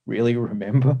really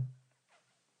remember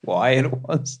why it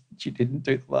was that you didn't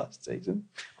do the last season.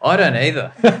 I don't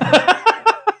either.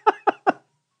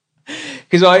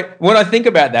 Because when I think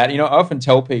about that, you know, I often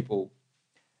tell people,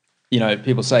 you know,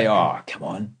 people say, oh, come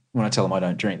on. When I tell them I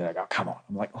don't drink, they go, come on.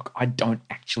 I'm like, look, I don't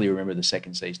actually remember the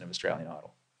second season of Australian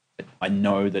Idol. But I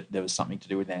know that there was something to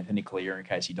do with Anthony Clear and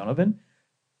Casey Donovan.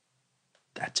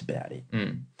 That's about it.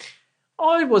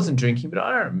 I wasn't drinking, but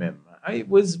I don't remember. It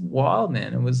was wild,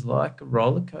 man. It was like a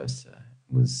roller coaster.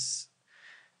 It was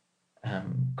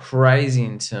crazy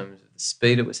in terms of the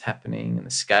speed it was happening and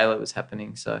the scale it was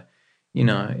happening. So, you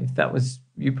know, if that was,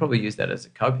 you probably used that as a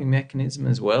coping mechanism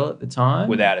as well at the time.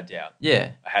 Without a doubt.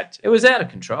 Yeah. I had to. It was out of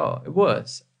control. It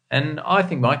was. And I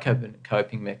think my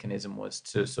coping mechanism was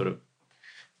to sort of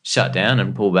shut down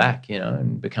and pull back, you know,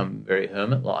 and become very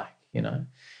hermit-like, you know.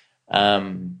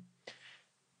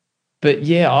 But,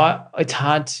 yeah, it's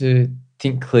hard to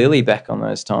think clearly back on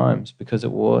those times because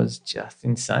it was just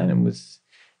insane. It was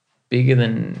bigger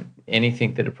than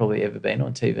anything that had probably ever been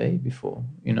on TV before,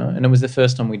 you know. And it was the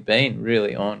first time we'd been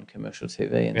really on commercial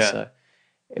TV. And so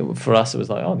for us it was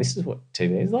like, oh, this is what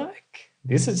TV is like.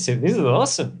 This is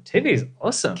awesome. TV is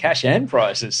awesome. Cash and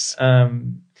prizes.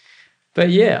 But,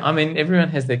 yeah, I mean, everyone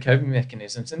has their coping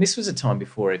mechanisms. And this was a time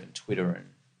before even Twitter and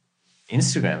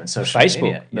Instagram and social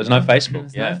media. There's no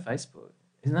Facebook. There's no Facebook.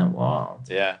 Isn't that wild?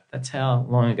 Yeah. That's how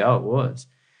long ago it was.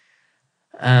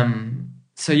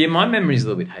 So, yeah, my memory's a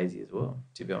little bit hazy as well,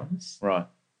 to be honest. Right.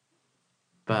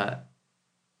 But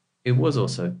it was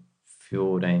also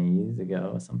 14 years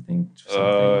ago or something.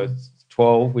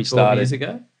 12 we started. 12 years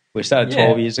ago? We started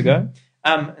 12 years ago.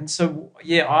 And so,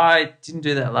 yeah, I didn't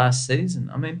do that last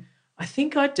season. I mean, I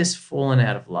think I'd just fallen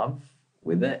out of love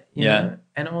with it, you know.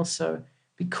 And also,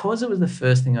 because it was the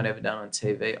first thing I'd ever done on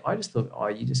TV, I just thought, oh,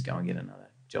 you just go and get another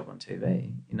job on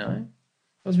TV, you know.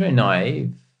 I was very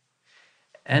naive.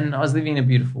 And I was living in a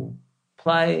beautiful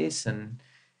place and,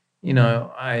 you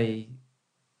know, I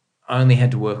only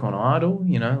had to work on Idol,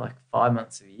 you know, like 5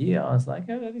 months of a year. I was like,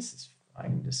 oh, I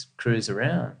can just cruise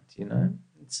around, you know.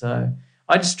 And so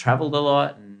I just travelled a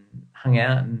lot and hung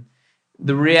out, and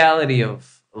the reality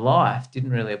of life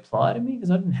didn't really apply to me because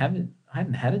I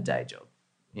hadn't had a day job,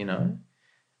 you know.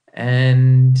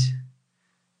 And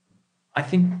I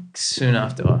think soon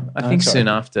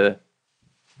after,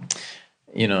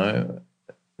 you know,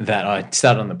 that I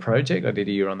started on the project. I did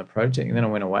a year on the project and then I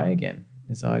went away again.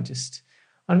 Because I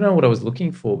I don't know what I was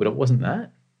looking for, but it wasn't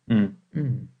that. Do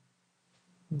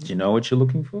you know what you're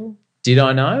looking for? Did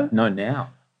I know? No, now.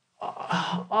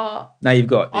 Now you've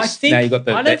got this. Now you've got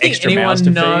the I don't think extra anyone mouths to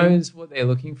feed. knows what they're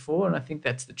looking for, and I think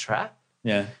that's the trap.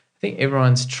 Yeah. I think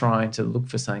everyone's trying to look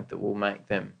for something that will make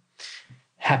them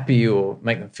happy or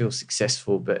make them feel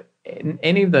successful, but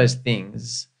any of those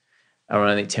things are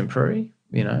only temporary.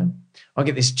 You know, I'll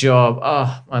get this job.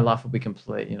 Oh, my life will be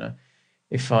complete. You know,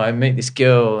 if I meet this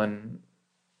girl and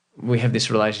we have this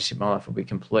relationship, my life will be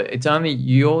complete. It's only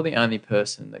you're the only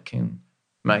person that can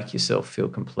make yourself feel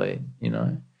complete. You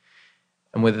know,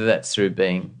 and whether that's through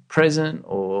being present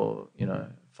or, you know,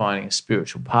 finding a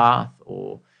spiritual path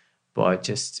or by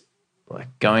just like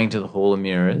going to the Hall of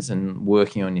Mirrors and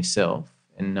working on yourself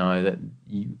and know that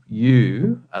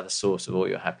you are the source of all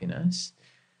your happiness,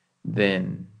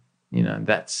 then, you know,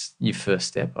 that's your first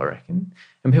step, I reckon.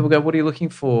 And people go, what are you looking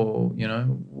for? You know,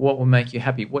 what will make you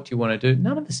happy? What do you want to do?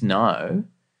 None of us know.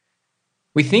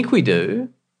 We think we do,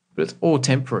 but it's all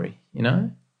temporary, you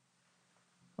know?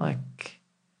 Like,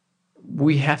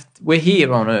 we're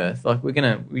here on Earth. Like,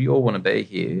 we all want to be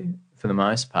here for the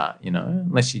most part, you know,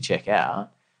 unless you check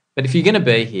out. But if you're going to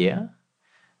be here,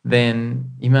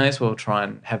 then you may as well try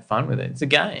and have fun with it. It's a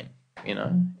game, you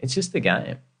know. It's just a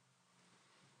game.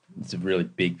 It's a really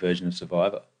big version of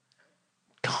Survivor.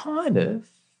 Kind of,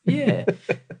 yeah.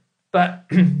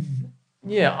 But,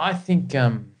 yeah, I think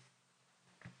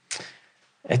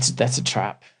that's a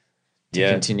trap to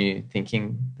continue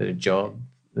thinking that a job,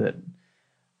 that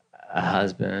a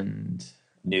husband,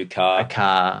 new car, a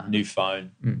car, new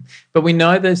phone. But we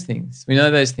know those things. We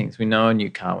know those things. We know a new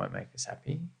car won't make us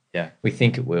happy. Yeah. We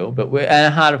think it will, but we're at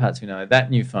the heart of hearts, we know that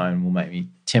new phone will make me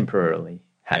temporarily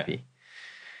happy. Yeah.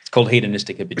 It's called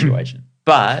hedonistic habituation.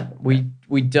 But we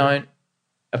don't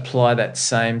apply that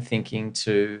same thinking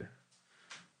to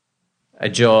a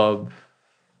job,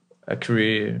 a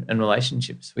career, and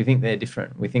relationships. We think they're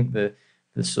different. We think the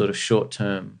sort of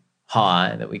short-term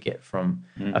high that we get from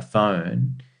a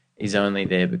phone is only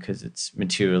there because it's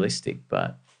materialistic.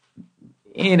 But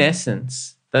in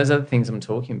essence, those other things I'm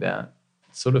talking about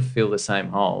sort of fill the same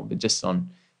hole, but just on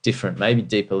different, maybe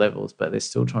deeper levels, but they're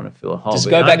still trying to fill a hole. Does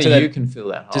it But go back to only that, you can fill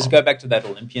that hole. Does it go back to that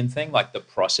Olympian thing, like the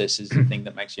process is the thing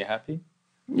that makes you happy?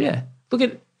 Yeah. Look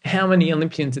at how many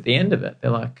Olympians at the end of it,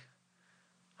 they're like,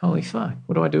 holy fuck,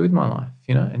 what do I do with my life?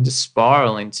 You know, and just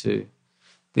spiral into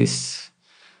this,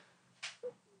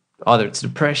 either it's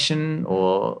depression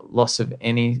or loss of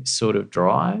any sort of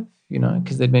drive, you know,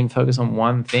 because they've been focused on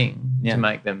one thing to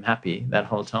make them happy that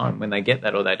whole time. When they get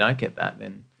that or they don't get that,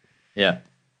 then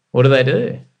what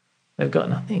do? They've got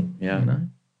nothing, you know.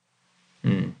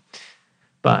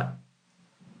 But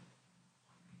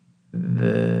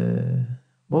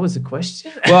what was the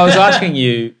question? Well, I was asking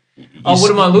you.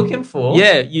 What am I looking for?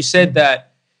 Yeah, you said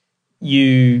that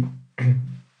you.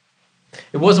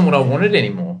 It wasn't what I wanted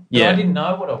anymore. Yeah. I didn't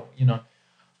know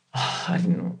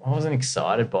I wasn't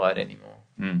excited by it anymore,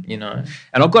 you know.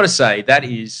 And I've got to say, that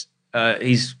is,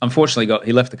 he's unfortunately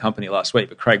he left the company last week,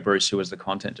 but Craig Bruce, who was the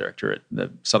content director at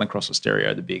the Southern Cross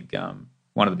Stereo, the big,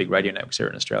 one of the big radio networks here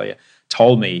in Australia,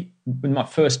 told me in my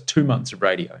first 2 months of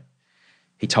radio,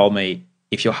 he told me,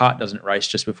 if your heart doesn't race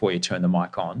just before you turn the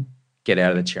mic on, get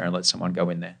out of the chair and let someone go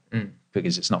in there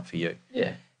because it's not for you.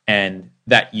 Yeah. And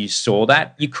that you saw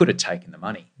that, you could have taken the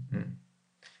money.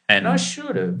 And I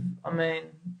should have. I mean,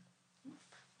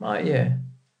 I'm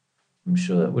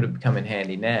sure that would have come in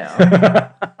handy now.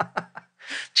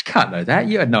 You can't know that.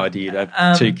 You had no idea you'd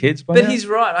have 2 kids by But now. he's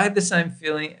right. I had the same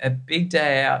feeling at Big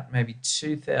Day Out, maybe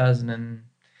 2008.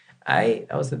 I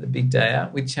was at the Big Day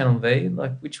Out with Channel V,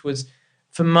 like, which was,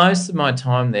 for most of my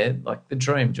time there, like the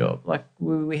dream job. Like,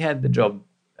 we had the job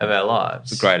of our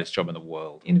lives. It's the greatest job in the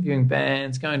world. Interviewing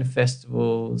bands, going to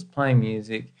festivals, playing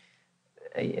music.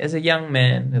 As a young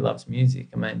man who loves music,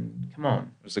 I mean, come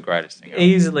on. It was the greatest thing ever.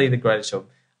 Easily the greatest job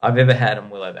I've ever had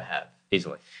and will ever have.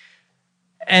 Easily.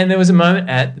 And there was a moment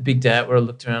at the Big Day Out where I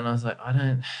looked around and I was like, I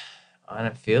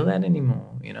don't feel that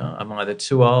anymore. You know, I'm either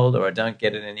too old or I don't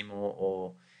get it anymore,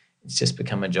 or it's just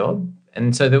become a job.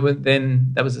 And so that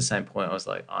was the same point. I was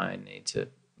like, I need to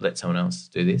let someone else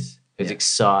do this who's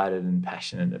excited and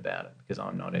passionate about it, because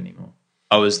I'm not anymore.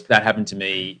 That happened to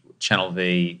me, Channel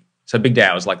V. So Big Day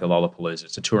Out was like the Lollapalooza.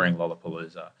 It's a touring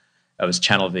Lollapalooza. It was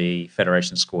Channel V,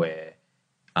 Federation Square,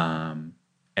 and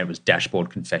it was Dashboard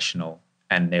Confessional,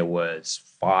 and there was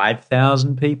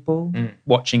 5,000 people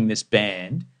watching this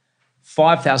band,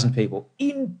 5,000 people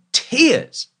in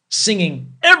tears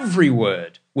singing every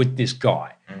word with this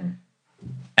guy.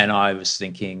 And I was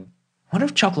thinking, what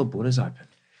if Chocolate Buddha's open?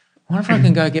 What if I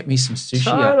can go get me some sushi?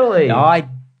 Totally.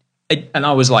 And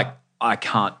I was like, I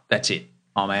can't, that's it.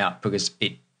 I'm out because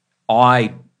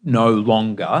I no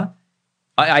longer,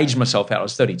 I aged myself out. I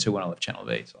was 32 when I left Channel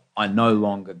V. So I no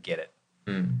longer get it.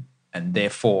 And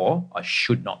therefore, I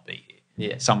should not be here.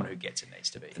 Yeah. Someone who gets it needs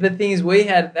to be here. The thing is,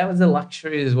 that was a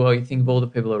luxury as well. You think of all the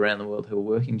people around the world who are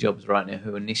working jobs right now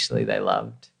who initially they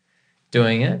loved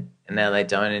doing it and now they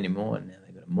don't anymore. And now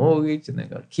they've got a mortgage and they've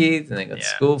got kids and they've got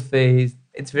school fees.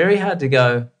 It's very hard to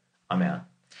go, I'm out.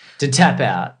 To tap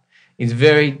out is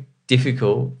very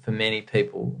difficult for many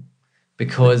people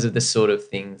because of the sort of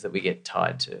things that we get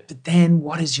tied to. But then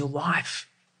what is your life?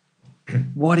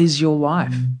 What is your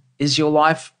life? Is your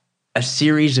life a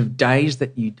series of days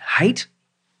that you hate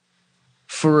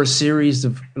for a series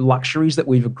of luxuries that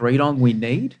we've agreed on we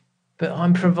need? But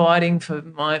I'm providing for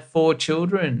my 4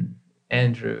 children,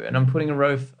 Andrew, and I'm putting a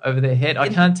roof over their head. I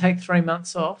can't take 3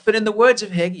 months off. But in the words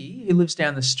of Heggie, who lives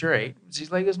down the street,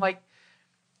 he's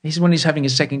when he's having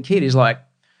his second kid, he's like,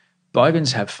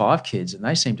 Bogans have 5 kids and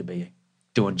they seem to be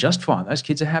doing just fine. Those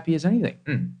kids are happy as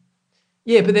anything.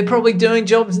 Yeah, but they're probably doing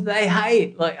jobs that they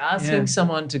hate. Like asking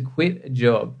someone to quit a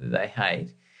job that they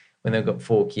hate when they've got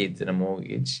 4 kids and a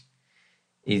mortgage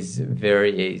is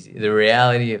very easy. The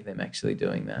reality of them actually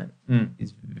doing that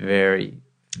is very,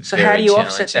 So very how do you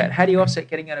offset challenging. that? How do you offset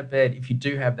getting out of bed if you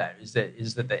do have that? Is that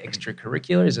the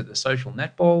extracurricular? Is it the social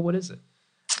netball? What is it?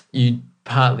 You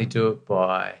partly do it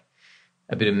by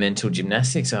a bit of mental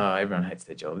gymnastics. Oh, everyone hates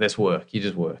their job. That's work. You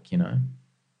just work, you know.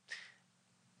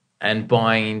 And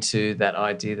buying into that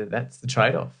idea that that's the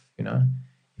trade-off, you know.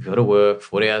 You've got to work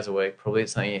 40 hours a week, probably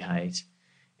it's something you hate,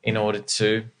 in order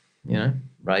to, you know,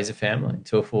 raise a family,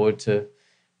 to afford to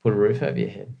put a roof over your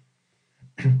head.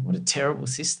 What a terrible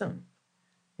system,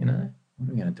 you know. What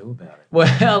are we going to do about it?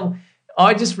 Well,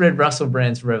 I just read Russell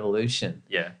Brand's Revolution.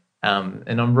 Yeah.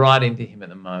 And I'm right into him at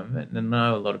the moment. And I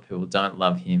know a lot of people don't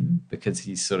love him because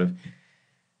he's sort of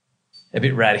a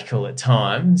bit radical at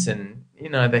times and, you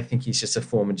know, they think he's just a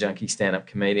former junkie stand-up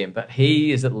comedian. But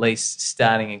he is at least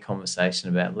starting a conversation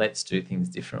about let's do things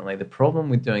differently. The problem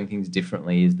with doing things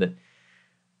differently is that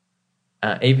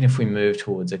even if we move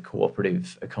towards a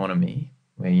cooperative economy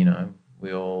where, you know,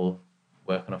 we all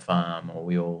work on a farm or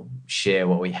we all share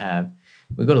what we have,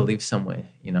 we've got to live somewhere,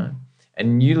 you know.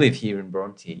 And you live here in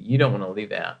Bronte. You don't want to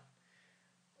live out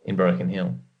in Broken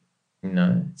Hill, you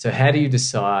know. So how do you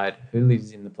decide who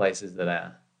lives in the places that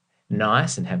are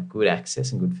nice and have good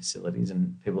access and good facilities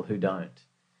and people who don't?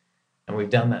 And we've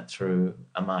done that through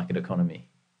a market economy,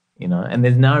 you know. And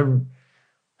there's no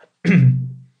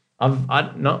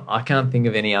I can't think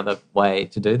of any other way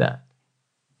to do that,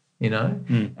 you know.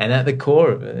 And at the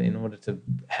core of it, in order to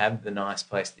have the nice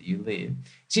place that you live,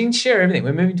 so you can share everything.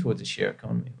 We're moving towards a share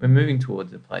economy. We're moving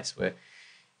towards a place where,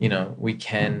 you know, we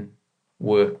can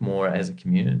work more as a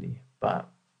community, but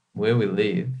where we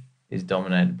live is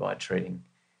dominated by treating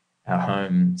our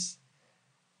homes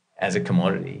as a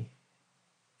commodity,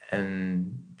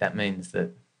 and that means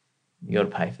that you got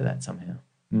to pay for that somehow.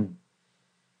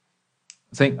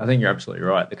 I think you're absolutely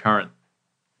right. The current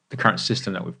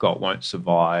system that we've got won't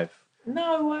survive.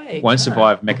 No way. Won't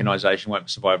survive mechanisation. Won't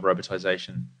survive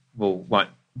robotisation. Won't.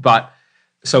 But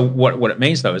so what it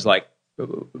means though is like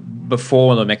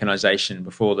before the mechanisation,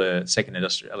 before the second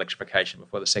industrial electrification,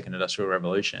 before the second industrial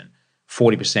revolution,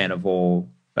 40% of all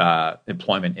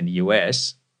employment in the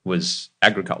US was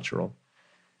agricultural.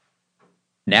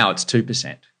 Now it's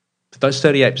 2%. But those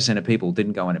 38% of people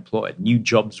didn't go unemployed. New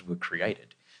jobs were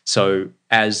created. So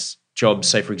as jobs,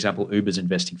 say, for example, Uber's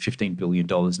investing $15 billion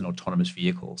in autonomous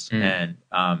vehicles and,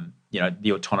 you know,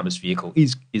 the autonomous vehicle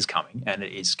is coming and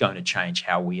it is going to change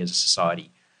how we as a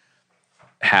society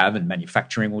have, and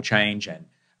manufacturing will change. And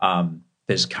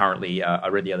there's currently, I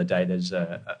read the other day, there's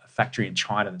a factory in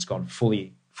China that's gone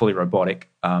fully robotic.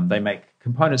 They make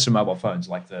components for mobile phones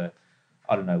like the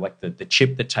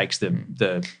chip that takes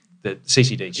the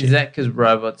CCD chip. Is that because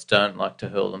robots don't like to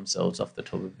hurl themselves off the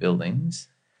top of buildings?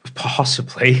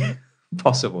 Possibly.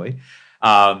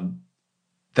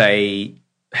 They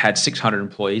had 600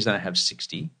 employees, then they have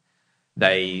 60.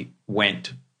 They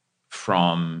went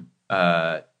from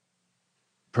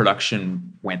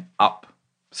production went up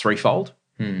threefold,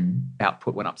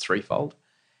 output went up threefold,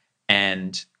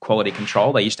 and quality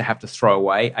control, they used to have to throw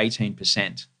away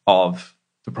 18% of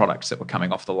the products that were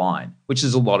coming off the line, which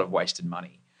is a lot of wasted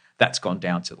money. That's gone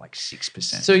down to like 6%.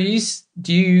 So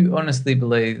do you honestly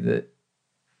believe that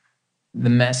the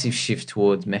massive shift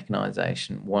towards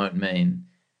mechanisation won't mean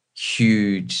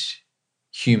huge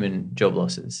human job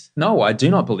losses? No, I do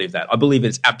not believe that. I believe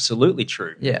it's absolutely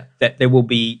true. Yeah. That there will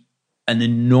be an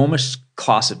enormous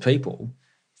class of people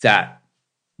that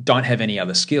don't have any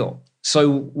other skill.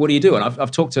 So what do you do? And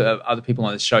I've talked to other people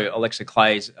on this show. Alexa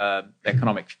Clay's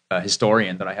economic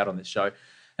historian that I had on this show,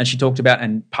 and she talked about,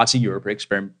 and parts of Europe are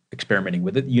experimenting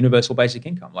with it, universal basic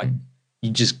income. Like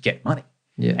you just get money,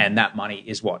 and that money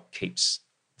is what keeps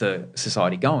the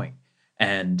society going.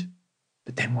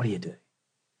 But then what do you do?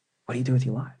 What do you do with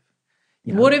your life?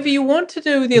 You know? Whatever you want to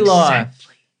do with your life.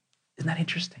 Isn't that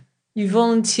interesting? You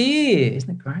volunteer. Isn't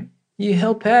it great? You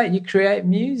help out. You create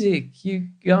music. You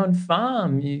go and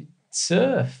farm. You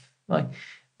surf. Like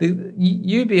the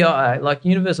UBI, like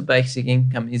universal basic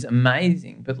income, is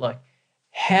amazing. But like,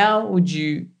 how would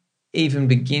you even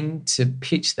begin to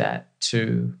pitch that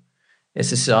to a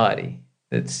society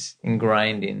that's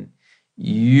ingrained in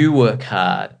you work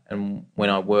hard, and when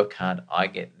I work hard, I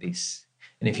get this.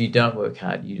 And if you don't work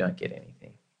hard, you don't get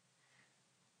anything.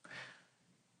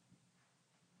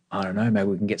 I don't know. Maybe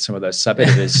we can get some of those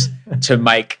sub-editors to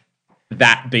make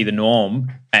that be the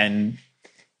norm. And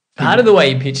part of the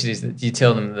way you pitch it is that you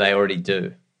tell them that they already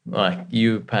do. Like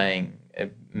you're paying a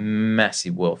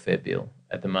massive welfare bill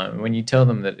at the moment. When you tell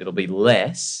them that it'll be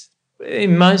less,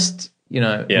 in most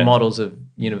models of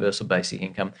universal basic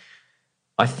income,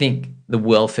 I think the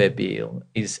welfare bill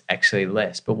is actually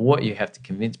less. But what you have to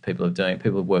convince people of doing,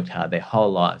 people who've worked hard their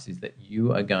whole lives, is that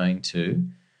you are going to,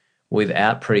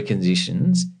 without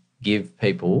preconditions, give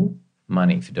people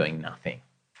money for doing nothing.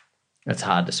 It's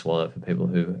hard to swallow for people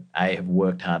who, A, have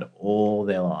worked hard all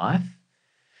their life,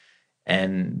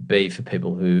 and B, for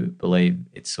people who believe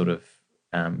it's sort of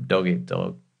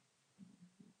dog-eat-dog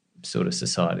sort of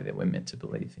society that we're meant to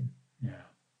believe in. Yeah.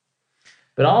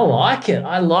 But I like it.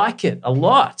 I like it a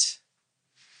lot.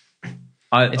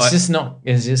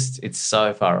 It's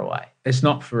so far away. It's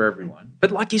not for everyone.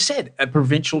 But like you said, a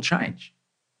provincial change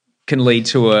can lead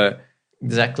to a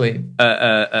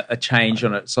change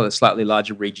on a sort of slightly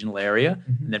larger regional area,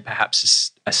 and then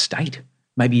perhaps a state,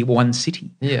 maybe one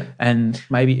city. Yeah. And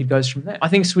maybe it goes from there. I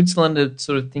think Switzerland are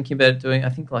sort of thinking about doing, I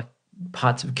think like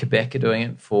parts of Quebec are doing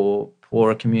it for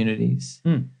poorer communities.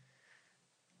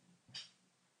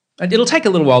 It'll take a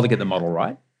little while to get the model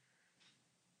right.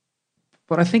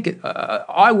 But I think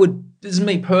this is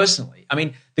me personally, I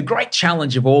mean, the great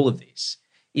challenge of all of this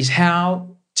is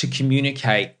how to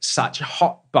communicate such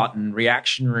hot-button,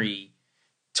 reactionary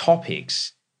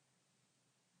topics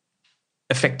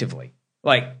effectively.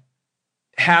 Like,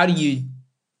 how do you,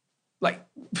 like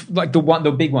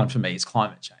the big one for me is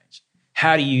climate change.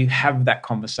 How do you have that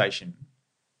conversation,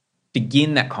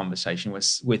 begin that conversation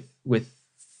with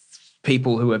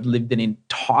people who have lived an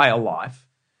entire life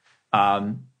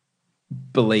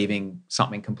believing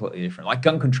something completely different? Like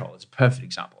gun control is a perfect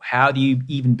example. How do you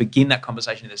even begin that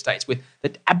conversation in the States with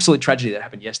the absolute tragedy that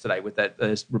happened yesterday with that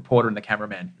reporter and the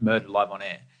cameraman murdered live on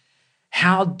air?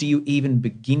 How do you even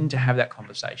begin to have that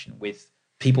conversation with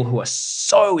people who are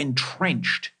so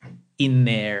entrenched in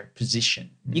their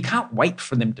position? You can't wait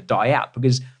for them to die out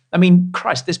because, I mean,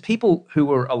 Christ, there's people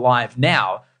who are alive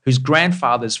now whose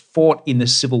grandfathers fought in the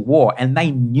Civil War and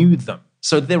they knew them.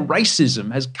 So their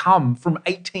racism has come from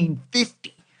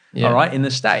 1850, all right, in the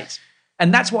States.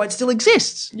 And that's why it still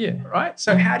exists, right?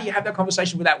 So how do you have that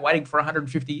conversation without waiting for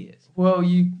 150 years? Well,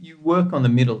 you work on the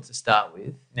middle to start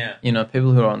with. Yeah. You know,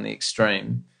 people who are on the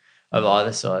extreme of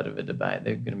either side of a debate,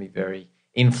 they're going to be very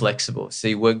inflexible. So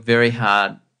you work very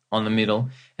hard on the middle.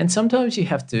 And sometimes you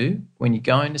have to, when you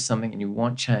go into something and you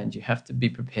want change, you have to be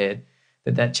prepared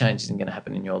that change isn't going to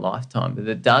happen in your lifetime. But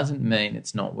that doesn't mean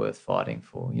it's not worth fighting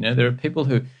for. You know, there are people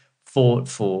who fought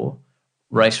for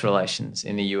race relations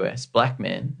in the US, black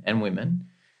men and women,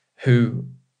 who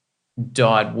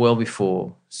died well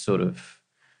before sort of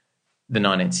the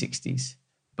 1960s.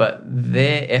 But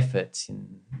their efforts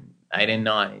in the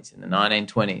 1890s, in the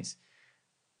 1920s,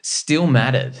 still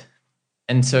mattered.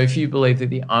 And so if you believe that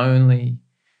the only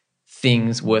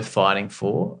things worth fighting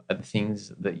for are the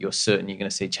things that you're certain you're going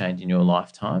to see change in your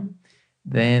lifetime,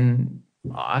 then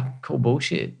I call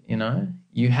bullshit, you know.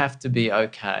 You have to be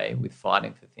okay with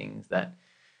fighting for things that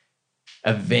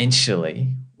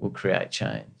eventually will create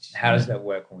change. How does that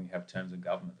work when we have terms of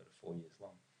government that are 4 years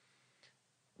long?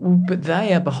 Well, but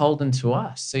they are beholden to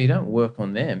us, so you don't work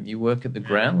on them. You work at the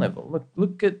ground level.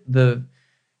 Look at the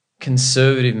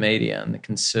conservative media and the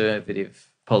conservative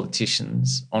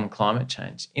politicians on climate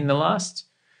change. Even in the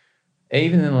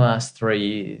last 3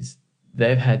 years,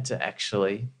 they've had to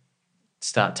actually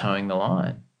start towing the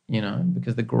line, you know,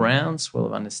 because the groundswell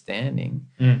of understanding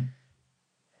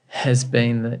has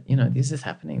been that, you know, this is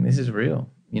happening, this is real,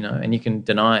 you know, and you can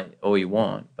deny it all you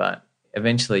want, but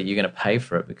eventually you're going to pay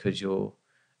for it because your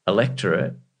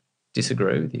electorate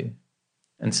disagree with you.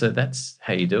 And so that's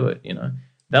how you do it, you know.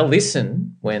 They'll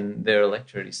listen when their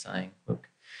electorate is saying, look,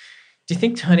 Do you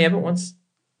think Tony Abbott wants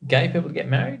gay people to get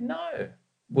married? No.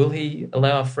 Will he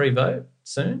allow a free vote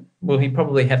soon? Will he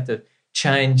probably have to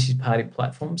change his party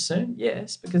platform soon?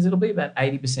 Yes, because it'll be about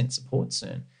 80% support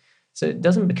soon. So it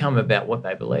doesn't become about what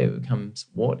they believe. It becomes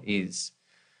what is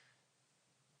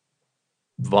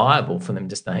viable for them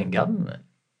to stay in government.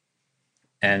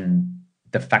 And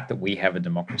the fact that we have a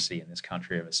democracy in this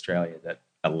country of Australia that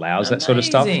allows that sort of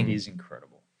stuff is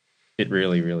incredible. It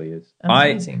really, really is.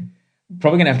 Amazing. I'm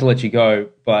probably going to have to let you go,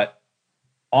 but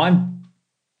I'm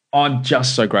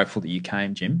just so grateful that you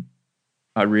came, Jim.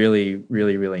 I really,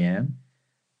 really, really am.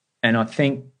 And I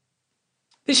think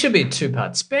this should be a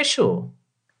 2-part special.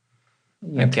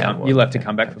 You'll have to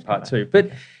come back for part 2.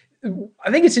 But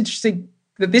I think it's interesting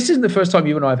that this isn't the first time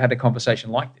you and I have had a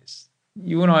conversation like this.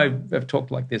 You and I have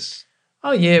talked like this.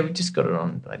 Oh, yeah, we just got it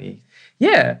on, buddy.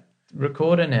 Yeah.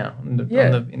 Recorder now in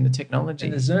the technology.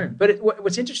 In the Zoom. But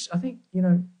what's interesting, I think,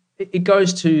 it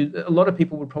goes to a lot of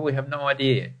people would probably have no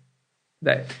idea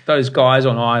that those guys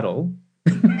on Idol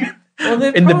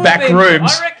in the back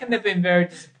rooms. I reckon they've been very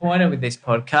disappointed with this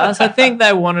podcast. I think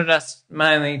they wanted us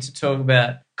mainly to talk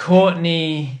about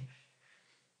Courtney,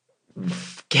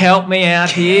 help me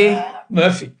out here.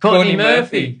 Courtney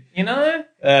Murphy,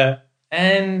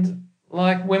 and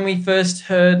like when we first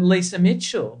heard Lisa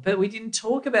Mitchell, but we didn't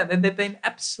talk about that. They've been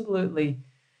absolutely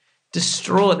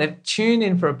distraught. They've tuned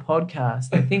in for a podcast.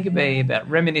 They think about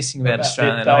reminiscing about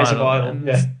Australian Idol.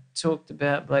 And talked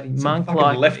about bloody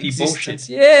monk-like lefty existence.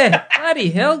 Bullshit. Yeah,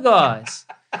 bloody hell, guys.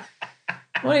 Why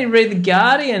don't you read The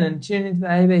Guardian and tune into the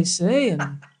ABC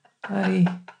and bloody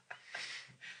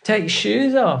take your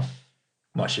shoes off?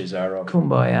 My shoes are off.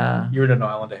 Kumbaya. You're in an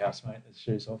Islander house, mate. There's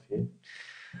shoes off here.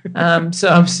 So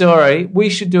I'm sorry. We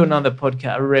should do another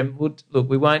podcast. Look,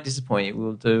 we won't disappoint you.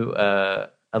 We'll do a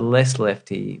less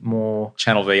lefty, more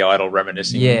Channel V Idol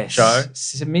reminiscing show.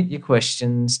 Submit your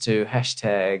questions to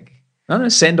hashtag. No,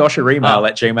 send Osher email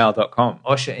at gmail.com.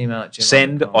 Osher email at gmail.com.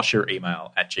 Send Osher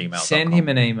email at gmail.com. Send him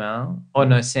an email. Oh,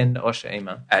 no, send Osher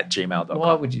email. At gmail.com.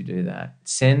 Why would you do that?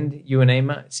 Send you an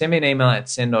email. Send me an email at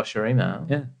send Osher email.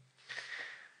 Yeah.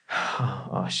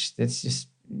 Oh, that's just,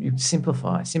 you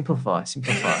simplify.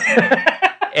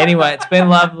 Anyway, it's been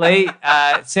lovely.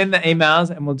 Send the emails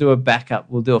and we'll do a backup.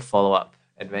 We'll do a follow-up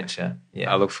adventure.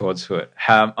 Yeah, I look forward to it.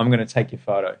 I'm going to take your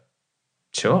photo.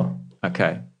 Sure.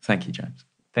 Okay. Thank you, James.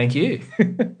 Thank you.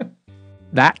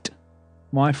 That,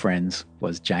 my friends,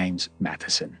 was James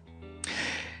Mathison.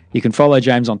 You can follow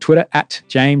James on Twitter at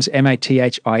James,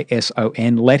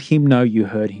 Mathison. Let him know you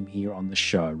heard him here on the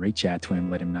show. Reach out to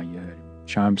him. Let him know you heard him.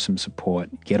 Show him some support.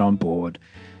 Get on board.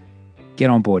 Get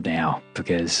on board now,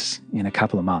 because in a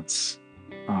couple of months,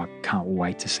 I can't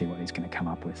wait to see what he's going to come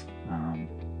up with.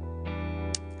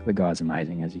 The guy's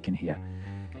amazing, as you can hear.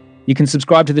 You can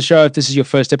subscribe to the show if this is your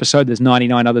first episode. There's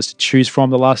 99 others to choose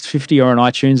from. The last 50 are on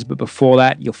iTunes, but before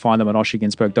that, you'll find them at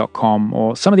osherginsberg.com,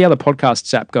 or some of the other podcast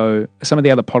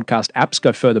apps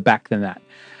go further back than that.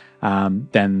 I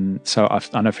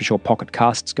know for sure Pocket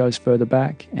Casts goes further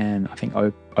back, and I think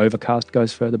Overcast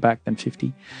goes further back than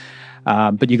 50.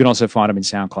 But you can also find them in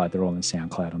SoundCloud. They're all in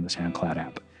SoundCloud on the SoundCloud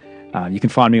app. You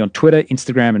can find me on Twitter,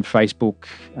 Instagram, and Facebook,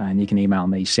 and you can email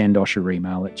me,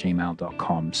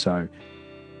 sendosheremail@gmail.com. So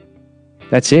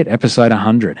that's it, episode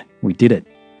 100. We did it.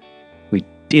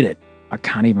 I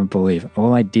can't even believe it.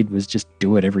 All I did was just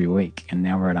do it every week, and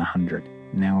now we're at 100.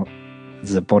 Now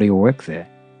there's a body of work there.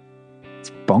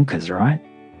 It's bonkers, right?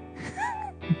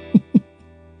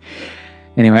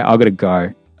 Anyway, I've got to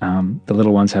go. The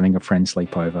little one's having a friend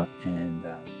sleepover, and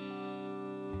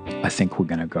I think we're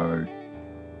going to go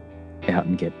out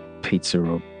and get pizza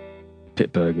or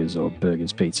Pit Burgers or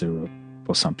Burgers Pizza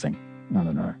or something. I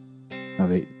don't know.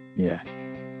 Yeah.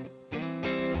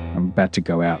 I'm about to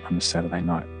go out on a Saturday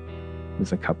night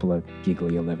with a couple of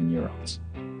giggly 11-year-olds,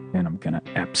 and I'm going to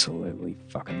absolutely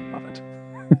fucking love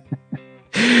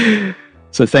it.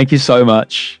 So thank you so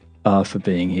much for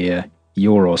being here.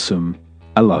 You're awesome.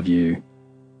 I love you.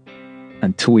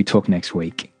 Until we talk next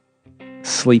week,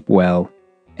 sleep well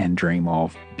and dream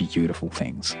of beautiful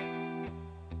things.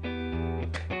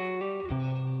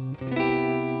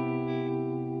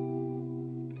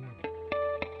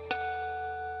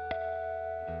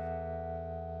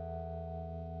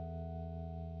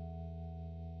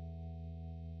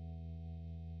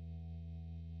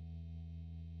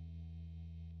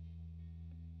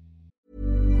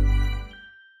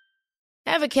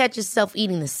 Ever catch yourself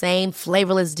eating the same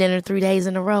flavorless dinner 3 days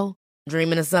in a row?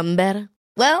 Dreaming of something better?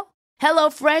 Well,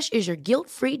 HelloFresh is your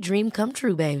guilt-free dream come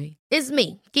true, baby. It's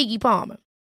me, Keke Palmer.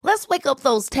 Let's wake up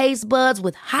those taste buds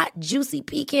with hot, juicy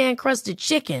pecan-crusted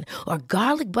chicken or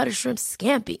garlic butter shrimp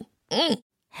scampi.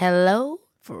 Hello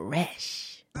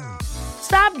Fresh.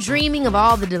 Stop dreaming of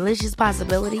all the delicious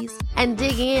possibilities and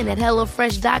dig in at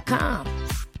HelloFresh.com.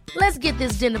 Let's get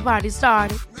this dinner party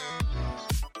started.